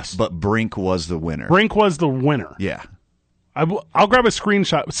suggestions. Yes. But Brink was the winner. Brink was the winner. Yeah. I'll grab a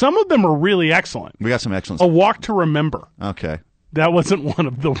screenshot. Some of them are really excellent. We got some excellent. A Walk to Remember. Okay. That wasn't one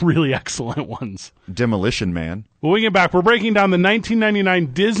of the really excellent ones. Demolition Man. When we get back, we're breaking down the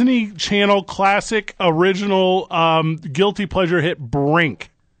 1999 Disney Channel classic original guilty pleasure hit Brink.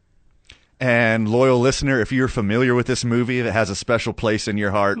 And loyal listener, if you're familiar with this movie that has a special place in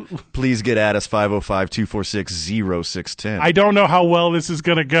your heart, please get at us 505-246-0610. I don't know how well this is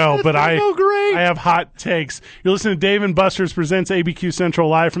going to go, but I have hot takes. You're listening to Dave and Buster's presents ABQ Central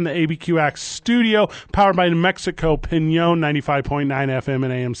live from the ABQ Act studio, powered by New Mexico Pinon 95.9 FM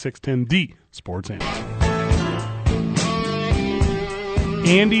and AM 610, the Sports Animal.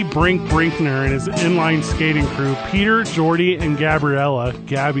 Andy Brinkner and his inline skating crew, Peter, Jordy, and Gabriella,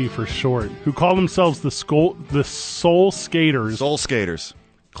 Gabby for short, who call themselves the Soul Skaters. Soul Skaters.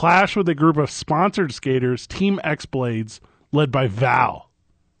 Clash with a group of sponsored skaters, Team X-Blades, led by Val,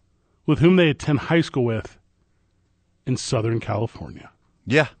 with whom they attend high school with in Southern California.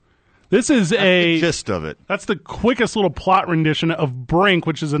 Yeah. This is the gist of it. That's the quickest little plot rendition of Brink,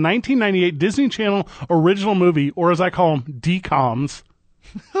 which is a 1998 Disney Channel original movie, or as I call them, DCOMs.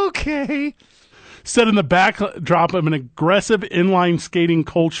 Okay. Set in the backdrop of an aggressive inline skating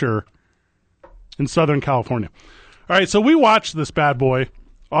culture in Southern California. All right, so we watched this bad boy.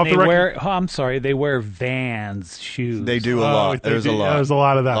 They wear Vans shoes. They do a lot. There's a lot. There's a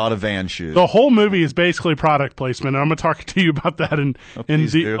lot of that. A lot of Van shoes. The whole movie is basically product placement, and I'm going to talk to you about that in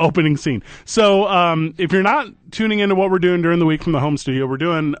the opening scene. So if you're not tuning into what we're doing during the week from the home studio, we're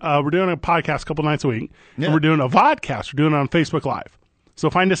doing a podcast a couple nights a week, and we're doing a vodcast. We're doing it on Facebook Live. So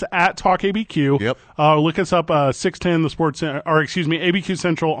find us at Talk ABQ. Yep. Look us up 610 the Sports, ABQ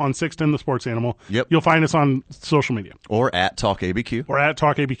Central on 610 the Sports Animal. Yep. You'll find us on social media. Or at Talk ABQ.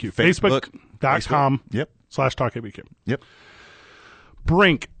 Facebook.com. Yep. /Talk ABQ. Yep.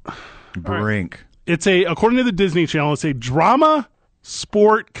 Brink. Right. It's according to the Disney Channel, it's a drama,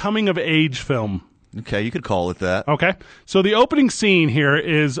 sport, coming of age film. Okay, you could call it that. Okay. So the opening scene here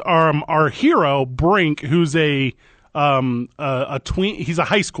is our hero, Brink, who's a tween. He's a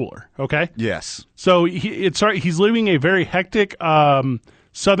high schooler. Okay. Yes. So he's living a very hectic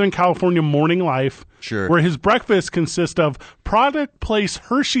Southern California morning life. Sure. Where his breakfast consists of product place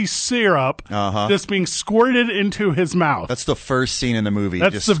Hershey syrup just being squirted into his mouth. That's the first scene in the movie.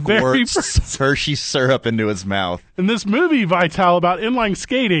 That's just the very first. Hershey syrup into his mouth. In this movie, Vital, about inline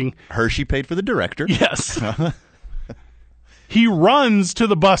skating. Hershey paid for the director. Yes. He runs to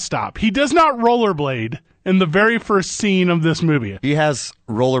the bus stop. He does not rollerblade in the very first scene of this movie. He has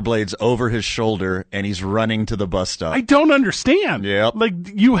rollerblades over his shoulder, and he's running to the bus stop. I don't understand. Yep. Like,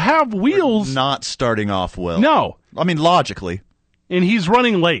 you have wheels. We're not starting off well. No. I mean, logically. and he's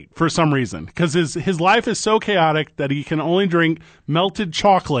running late for some reason because his life is so chaotic that he can only drink melted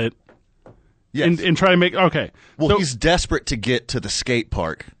chocolate and try to make okay. Well, so, he's desperate to get to the skate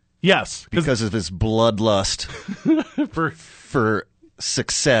park. Yes, because of his bloodlust for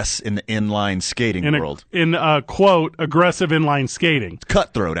success in the inline skating world. In quote, aggressive inline skating. It's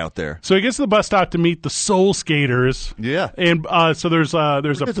cutthroat out there. So he gets to the bus stop to meet the Soul Skaters. Yeah. And so there's a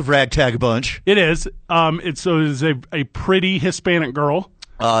ragtag bunch. It is. It's a pretty Hispanic girl.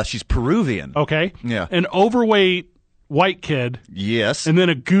 She's Peruvian. Okay. Yeah. An overweight white kid. Yes. And then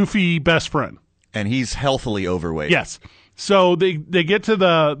a goofy best friend. And he's healthily overweight. Yes. So they get to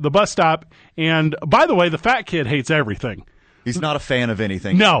the bus stop, and by the way, the fat kid hates everything. He's not a fan of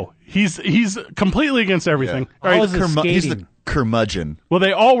anything. No, he's completely against everything. Yeah. Right? He's the curmudgeon. Well,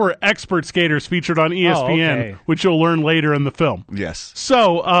 they all were expert skaters featured on ESPN, which you'll learn later in the film. Yes.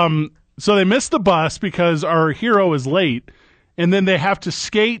 So, so they missed the bus because our hero is late, and then they have to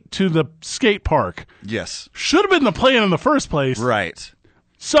skate to the skate park. Yes. Should have been the plan in the first place. Right.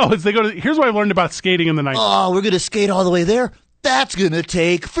 So as they go to, here's what I learned about skating in the 90s. Oh, we're going to skate all the way there? That's going to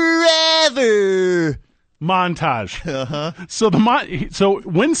take forever. Montage. So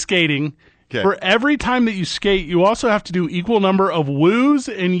when skating, for every time that you skate, you also have to do equal number of woos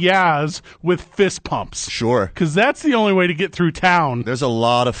and yas with fist pumps. Sure. Because that's the only way to get through town. There's a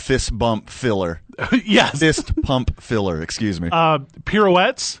lot of fist bump filler. Yes. Fist pump filler, excuse me.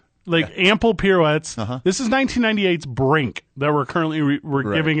 Pirouettes. Ample pirouettes. This is 1998's Brink that we're currently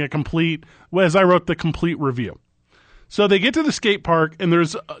giving a complete, as I wrote the complete review. So they get to the skate park, and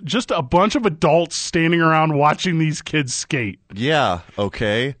there's just a bunch of adults standing around watching these kids skate. Yeah,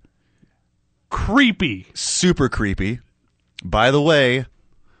 okay. Creepy. Super creepy. By the way,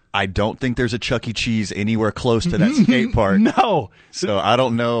 I don't think there's a Chuck E. Cheese anywhere close to that skate park. No. So I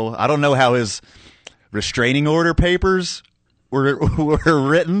don't know how his restraining order papers were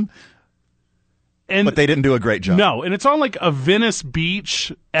written, but they didn't do a great job. No, and it's on like a Venice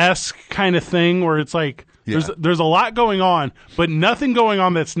Beach-esque kind of thing where it's like there's a lot going on, but nothing going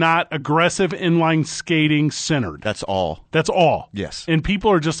on that's not aggressive inline skating centered. That's all. That's all. Yes. And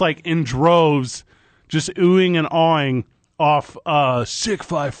people are just like in droves, just oohing and awing off sick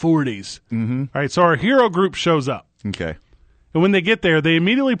 540s. Mm-hmm. All right, so our hero group shows up. Okay. And when they get there, they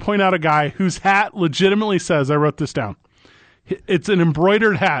immediately point out a guy whose hat legitimately says, I wrote this down, it's an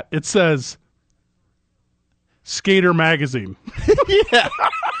embroidered hat. It says Skater Magazine. Yeah.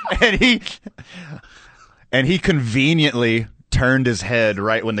 And he conveniently turned his head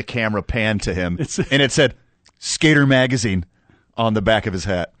right when the camera panned to him. And it said Skater Magazine on the back of his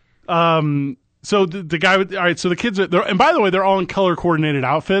hat. So the guy all right, so the kids are and by the way, they're all in color coordinated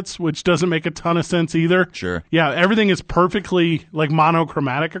outfits, which doesn't make a ton of sense either. Sure. Yeah, everything is perfectly like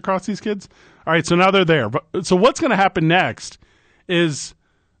monochromatic across these kids. All right, so now they're there. So what's going to happen next is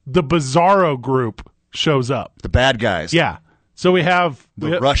the Bizarro group shows up. The bad guys. Yeah. So we have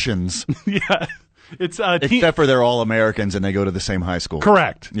the Russians. Yeah. It's except for they're all Americans and they go to the same high school.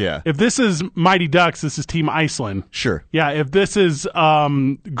 Correct. Yeah. If this is Mighty Ducks, this is Team Iceland. Sure. Yeah. If this is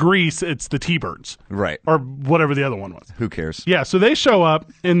Greece, it's the T-Birds. Right. Or whatever the other one was. Who cares? Yeah. So they show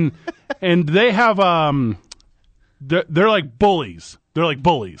up and they have they're like bullies. They're like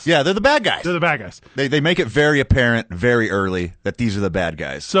bullies. Yeah, they're the bad guys. They're the bad guys. They make it very apparent very early that these are the bad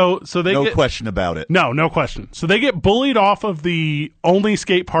guys. So they no question about it. No question. So they get bullied off of the only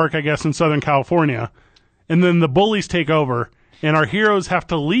skate park, I guess, in Southern California, and then the bullies take over, and our heroes have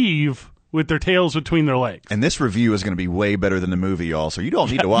to leave with their tails between their legs. And this review is going to be way better than the movie, y'all. So you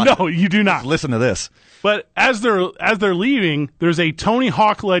don't need to watch. No, you do not. Just listen to this. But as they're leaving, there's a Tony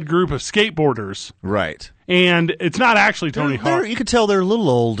Hawk led group of skateboarders. Right. And it's not actually Tony Hawk. You could tell they're a little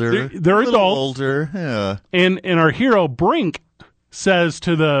older. They're a little adults. older. Yeah. And our hero Brink says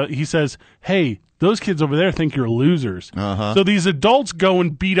hey, those kids over there think you're losers. Uh-huh. So these adults go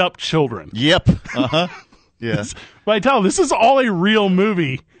and beat up children. Yep. Uh-huh. Yeah. But I tell this is all a real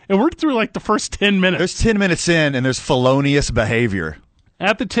movie. And we're through like the first 10 minutes. There's 10 minutes in, and there's felonious behavior.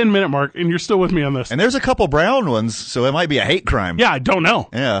 At the 10-minute mark, and you're still with me on this. And there's a couple brown ones, so it might be a hate crime. Yeah, I don't know.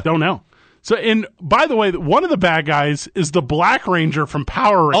 Yeah. Don't know. So, and by the way, one of the bad guys is the Black Ranger from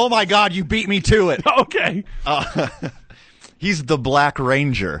Power Rangers. Oh, my God, you beat me to it. Okay. He's the Black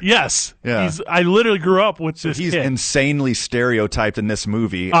Ranger. Yes. Yeah. I literally grew up with this He's kid. insanely stereotyped in this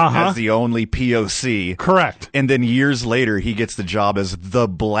movie as the only POC. Correct. And then years later, he gets the job as the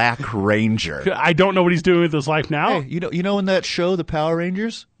Black Ranger. I don't know what he's doing with his life now. Hey, you know in that show, The Power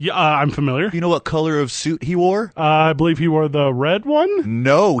Rangers? Yeah, I'm familiar. You know what color of suit he wore? I believe he wore the red one.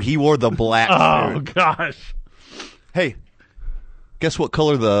 No, he wore the black suit. Oh, gosh. Hey, guess what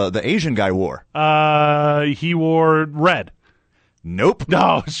color the Asian guy wore? He wore red. Nope.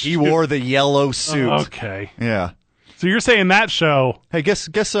 No, he wore the yellow suit. Okay. Yeah. So you're saying that show? Hey, guess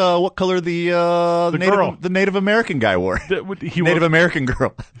what color the Native American guy wore? Native American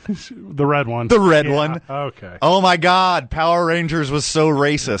girl. The red one. The red one. Okay. Oh my God, Power Rangers was so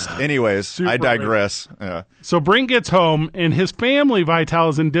racist. Anyways, I digress. Yeah. So Brink gets home, and his family, Vital,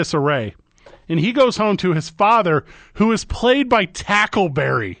 is in disarray. And he goes home to his father, who is played by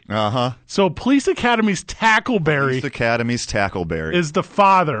Tackleberry. Uh-huh. So Police Academy's Tackleberry. Police Academy's Tackleberry. Is the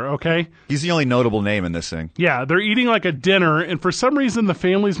father, okay? He's the only notable name in this thing. Yeah, they're eating like a dinner, and for some reason the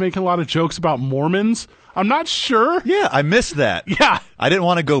family's making a lot of jokes about Mormons. I'm not sure. Yeah, I missed that. Yeah. I didn't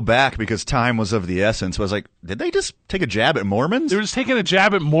want to go back because time was of the essence. I was like, did they just take a jab at Mormons? They were just taking a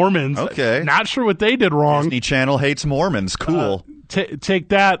jab at Mormons. Okay. Not sure what they did wrong. Disney Channel hates Mormons. Cool. Take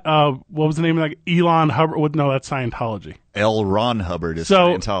that. What was the name of that? Elon Hubbard. No, that's Scientology. L. Ron Hubbard is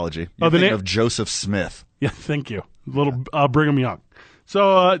Scientology. You're thinking of Joseph Smith. Yeah, thank you. Little Brigham Young. So,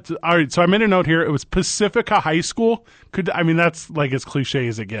 all right. So I made a note here. It was Pacifica High School. That's like as cliche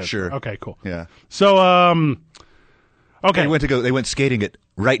as it gets. Sure. Okay, cool. Yeah. So, okay. They went skating it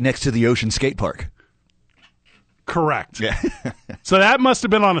right next to the Ocean Skate Park. Correct. Yeah. So that must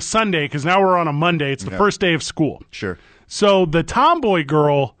have been on a Sunday because now we're on a Monday. It's the first day of school. Sure. So the tomboy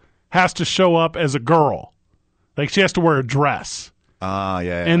girl has to show up as a girl. Like she has to wear a dress.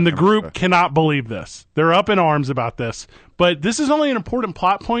 Yeah. And the group cannot believe this. They're up in arms about this. But this is only an important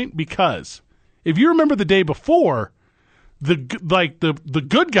plot point because if you remember the day before, the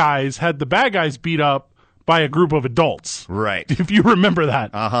good guys had the bad guys beat up by a group of adults. Right. If you remember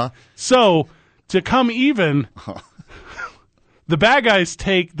that. Uh-huh. So to come even, the bad guys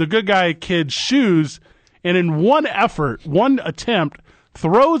take the good guy kid's shoes and in one attempt,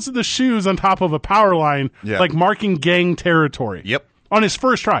 throws the shoes on top of a power line, like marking gang territory. Yep. On his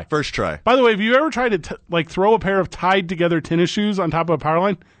first try. First try. By the way, have you ever tried to throw a pair of tied together tennis shoes on top of a power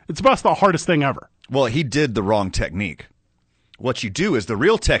line? It's about the hardest thing ever. Well, he did the wrong technique. What you do is the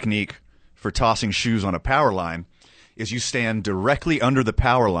real technique for tossing shoes on a power line is you stand directly under the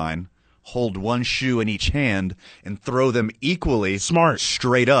power line, hold one shoe in each hand, and throw them equally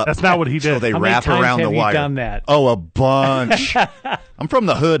straight up. That's not what he did. So they How wrap many times around have the you wire. done that? Oh, a bunch. I'm from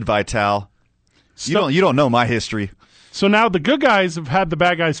the hood, Vital. You don't know my history. So now the good guys have had the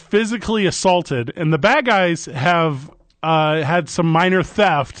bad guys physically assaulted, and the bad guys have had some minor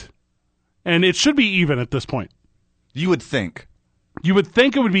theft, and it should be even at this point. You would think. You would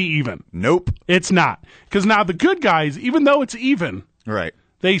think it would be even. Nope. It's not. Because now the good guys, even though it's even, right,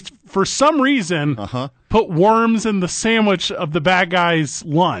 they, for some reason, put worms in the sandwich of the bad guy's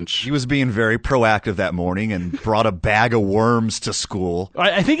lunch. He was being very proactive that morning and brought a bag of worms to school.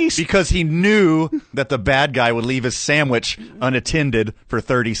 I think because he knew that the bad guy would leave his sandwich unattended for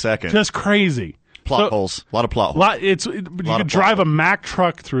 30 seconds. Just crazy. Plot holes. A lot of plot holes. You could drive a Mack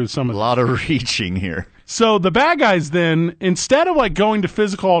truck through some of it. A lot of reaching here. So the bad guys then, instead of going to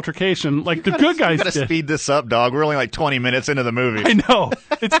physical altercation, the good guys You gotta speed this up, dog. We're only 20 minutes into the movie. I know.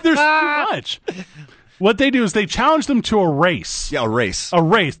 There's too much. What they do is they challenge them to a race. Yeah, a race. A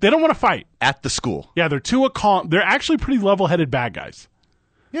race. They don't want to fight. At the school. Yeah, they're actually pretty level-headed bad guys.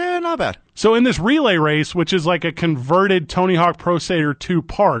 Yeah, not bad. So in this relay race, which is like a converted Tony Hawk Pro Skater 2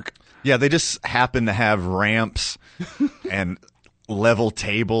 park. Yeah, they just happen to have ramps and level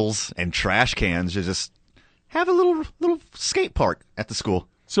tables and trash cans to just have a little skate park at the school.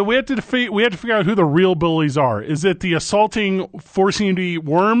 So we have to figure out who the real bullies are. Is it the assaulting, forcing you to eat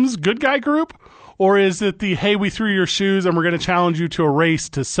worms good guy group? Or is it the, hey, we threw your shoes and we're going to challenge you to a race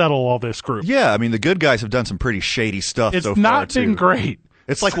to settle all this group? Yeah, I mean, the good guys have done some pretty shady stuff so far, It's not been great.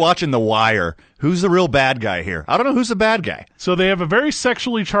 It's like watching The Wire. Who's the real bad guy here? I don't know who's the bad guy. So they have a very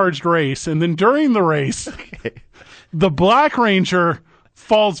sexually charged race, and then during the race, the Black Ranger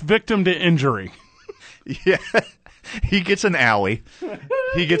falls victim to injury. Yeah, he gets an owie.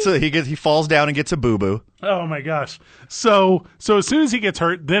 He falls down and gets a boo-boo. Oh my gosh. So as soon as he gets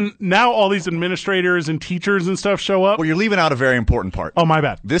hurt, then now all these administrators and teachers and stuff show up. Well, you're leaving out a very important part. Oh, my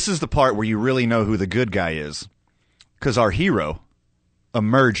bad. This is the part where you really know who the good guy is. Because our hero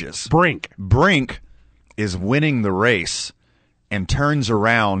emerges. Brink is winning the race and turns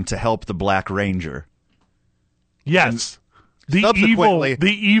around to help the Black Ranger. Yes. The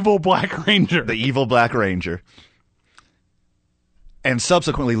evil Black Ranger. The evil Black Ranger. And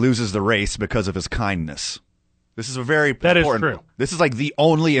subsequently loses the race because of his kindness. This is a very important. That is true. This is like the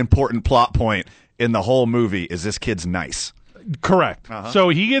only important plot point in the whole movie is this kid's nice. Correct. So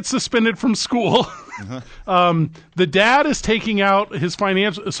he gets suspended from school. The dad is taking out his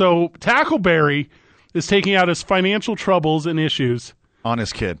financial. So Tackleberry is taking out his financial troubles and issues on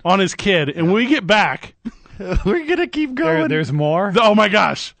his kid. And when we get back, We're going to keep going. There's more? Oh, my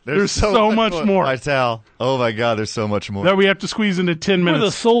gosh. There's so much more. Vital. Oh, my God, there's so much more. That we have to squeeze into 10 We're minutes.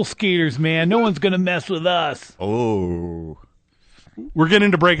 the Soul Skaters, man. No one's going to mess with us. Oh. We're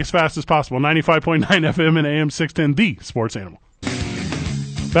getting to break as fast as possible. 95.9 FM and AM 610, the Sports Animal.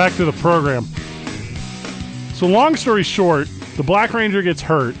 Back to the program. So long story short, the Black Ranger gets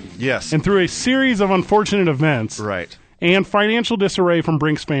hurt. Yes. And through a series of unfortunate events Right. and financial disarray from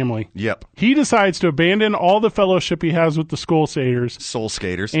Brink's family, Yep. he decides to abandon all the fellowship he has with the Soul Skaters Soul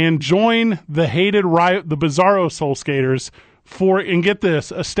Skaters. and join the hated the Bizarro Soul Skaters for, and get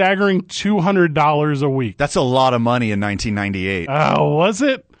this, a staggering $200 a week. That's a lot of money in 1998. Was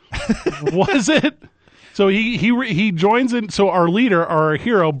it? Was it? So he joins in. So our leader, our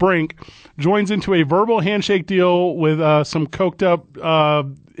hero, Brink, joins into a verbal handshake deal with some coked up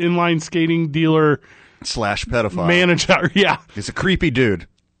inline skating dealer / pedophile. manager. Yeah, He's a creepy dude.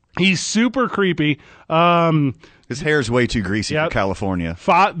 he's super creepy. His hair's way too greasy Yep. for California.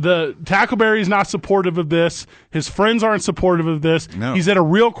 The Tackleberry's not supportive of this. His friends aren't supportive of this. No. He's at a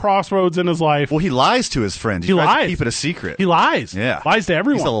real crossroads in his life. Well, he lies to his friends. He tries lies. to keep it a secret. He lies. Yeah. Lies to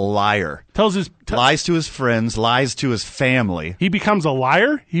everyone. He's a liar. Tells his Lies to his friends, lies to his family. He becomes a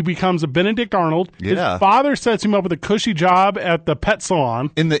liar. He becomes a Benedict Arnold. Yeah. His father sets him up with a cushy job at the pet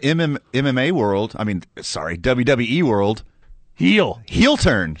salon. In the MMA world, WWE world, heel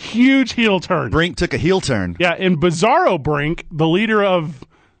turn. Huge heel turn. Brink took a heel turn. Yeah, and Bizarro Brink, the leader of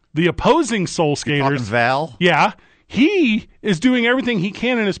the opposing Soul Talking Skaters, Val. yeah, he is doing everything he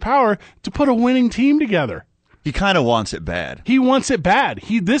can in his power to put a winning team together. He kind of wants it bad. He wants it bad.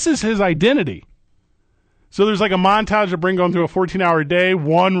 This is his identity. So there's like a montage of Brink going through a 14-hour day,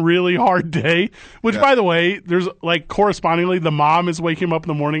 one really hard day, which, by the way, there's like correspondingly, the mom is waking him up in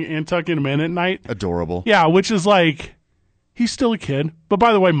the morning and tucking him in at night. Adorable. Yeah, which is like, he's still a kid. But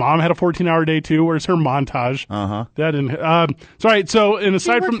by the way, mom had a 14-hour day too. Where's her montage? Uh-huh. That didn't. So, all right. So, and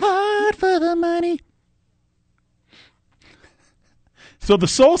aside from hard for the money. so the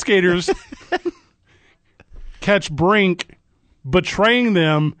Soul Skaters catch Brink betraying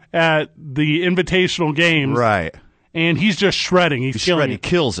them at the Invitational Games, Right. and he's just shredding. He's killing Shreddy it.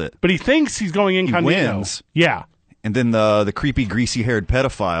 kills it. But he thinks he's going incognito. wins. Yeah, And then the creepy, greasy-haired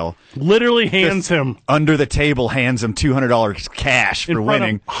pedophile literally hands him under the table hands him $200 cash in for front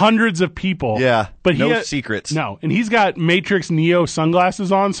winning. of hundreds of people. Yeah, but no he secrets. No, and he's got Matrix Neo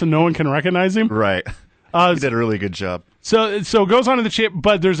sunglasses on, so no one can recognize him. Right. He did a really good job. So it goes on to the chip,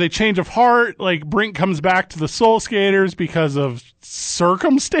 but there's a change of heart. Like Brink comes back to the Soul Skaters because of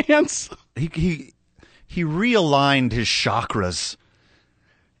circumstance. He realigned his chakras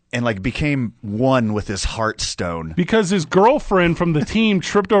and like became one with his heartstone. Because his girlfriend from the team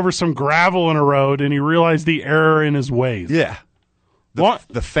tripped over some gravel in a road, and he realized the error in his ways. Yeah.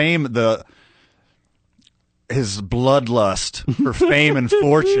 The fame, his bloodlust for fame and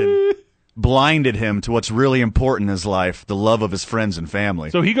fortune blinded him to what's really important in his life, the love of his friends and family.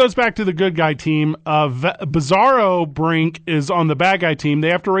 So he goes back to the good guy team. Bizarro Brink is on the bad guy team. They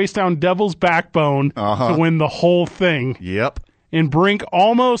have to race down Devil's Backbone to win the whole thing. Yep. And Brink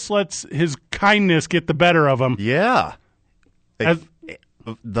almost lets his kindness get the better of him. Yeah.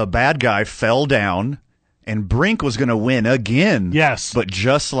 The bad guy fell down, and Brink was going to win again. Yes. But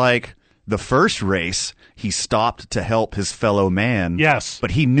just like the first race, he stopped to help his fellow man. Yes.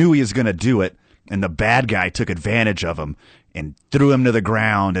 But he knew he was going to do it, and the bad guy took advantage of him and threw him to the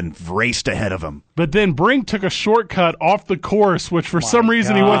ground and raced ahead of him. But then Brink took a shortcut off the course, which for some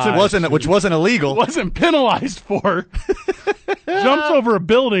reason he Which wasn't illegal. wasn't penalized for. Jumps over a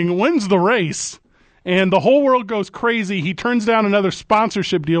building, wins the race, and the whole world goes crazy. He turns down another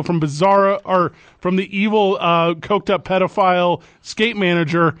sponsorship deal from Bizarro, or from the evil, coked up pedophile skate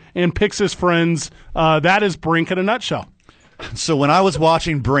manager, and picks his friends. That is Brink in a nutshell. So when I was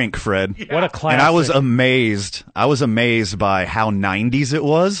watching Brink, Fred, What a classic. and I was amazed. I was amazed by how 90s it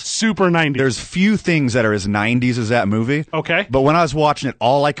was. Super 90s. There's few things that are as 90s as that movie. Okay. But when I was watching it,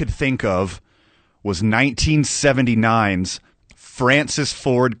 all I could think of was 1979's Francis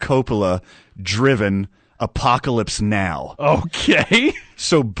Ford Coppola driven Apocalypse Now. Okay.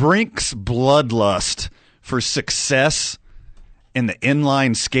 So Brink's bloodlust for success in the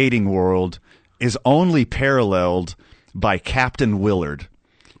inline skating world is only paralleled by Captain Willard.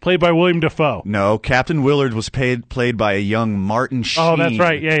 Played by William Dafoe. No, Captain Willard was played by a young Martin Sheen. Oh, that's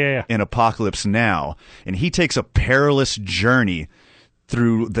right. Yeah. In Apocalypse Now. And he takes a perilous journey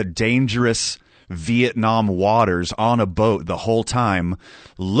through the dangerous Vietnam waters on a boat the whole time,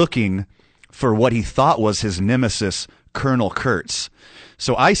 looking for what he thought was his nemesis, Colonel Kurtz.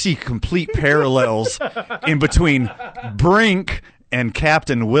 So I see complete parallels in between Brink and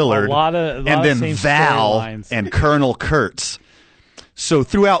Captain Willard, A lot of and then same Val storylines. and Colonel Kurtz. So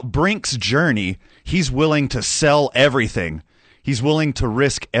throughout Brink's journey, he's willing to sell everything. He's willing to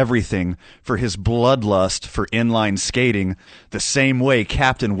risk everything for his bloodlust for inline skating, the same way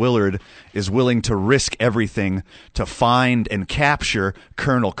Captain Willard is willing to risk everything to find and capture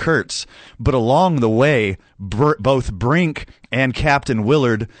Colonel Kurtz. But along the way, both Brink and Captain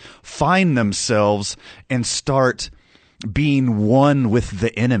Willard find themselves and start being one with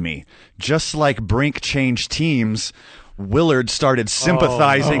the enemy. Just like Brink changed teams, Willard started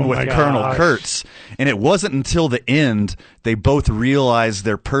sympathizing with Colonel Kurtz. And it wasn't until the end they both realized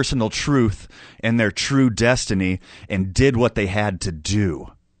their personal truth and their true destiny and did what they had to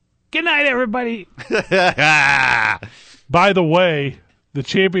do. Good night, everybody. By the way, the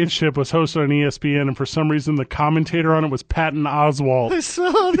championship was hosted on ESPN, and for some reason the commentator on it was Patton Oswalt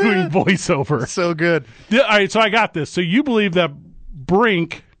doing voiceover. So good. Yeah, all right, so I got this. So you believe that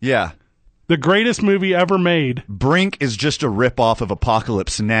Brink, Yeah. the greatest movie ever made, Brink is just a ripoff of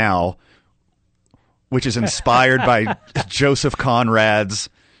Apocalypse Now, which is inspired by Joseph Conrad's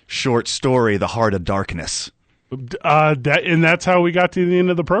short story, The Heart of Darkness. and that's how we got to the end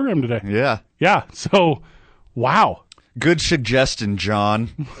of the program today. Yeah. Yeah, so, wow. Good suggestion, John.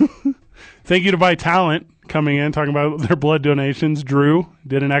 Thank you to Vitalent coming in, talking about their blood donations. Drew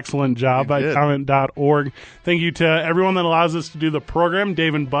did an excellent job. Vitalent.org. Thank you to everyone that allows us to do the program.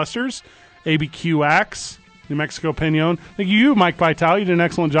 Dave and Buster's, ABQ Axe, New Mexico Peñon. Thank you, Mike Vital. You did an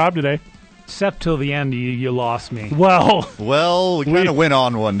excellent job today. Except till the end, you lost me. Well, we kind of went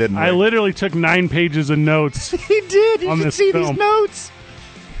on one, didn't we? I literally took 9 pages of notes. He did. On this film. These notes.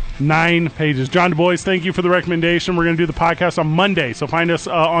 9 pages. John Du Bois, thank you for the recommendation. We're going to do the podcast on Monday, so find us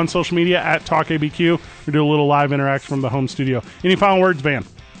on social media at TalkABQ. We'll do a little live interaction from the home studio. Any final words, Van?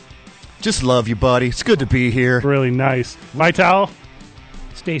 Just love you, buddy. It's good to be here. Really nice. Vital?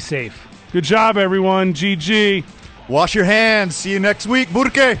 Stay safe. Good job, everyone. GG. Wash your hands. See you next week.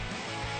 Burke.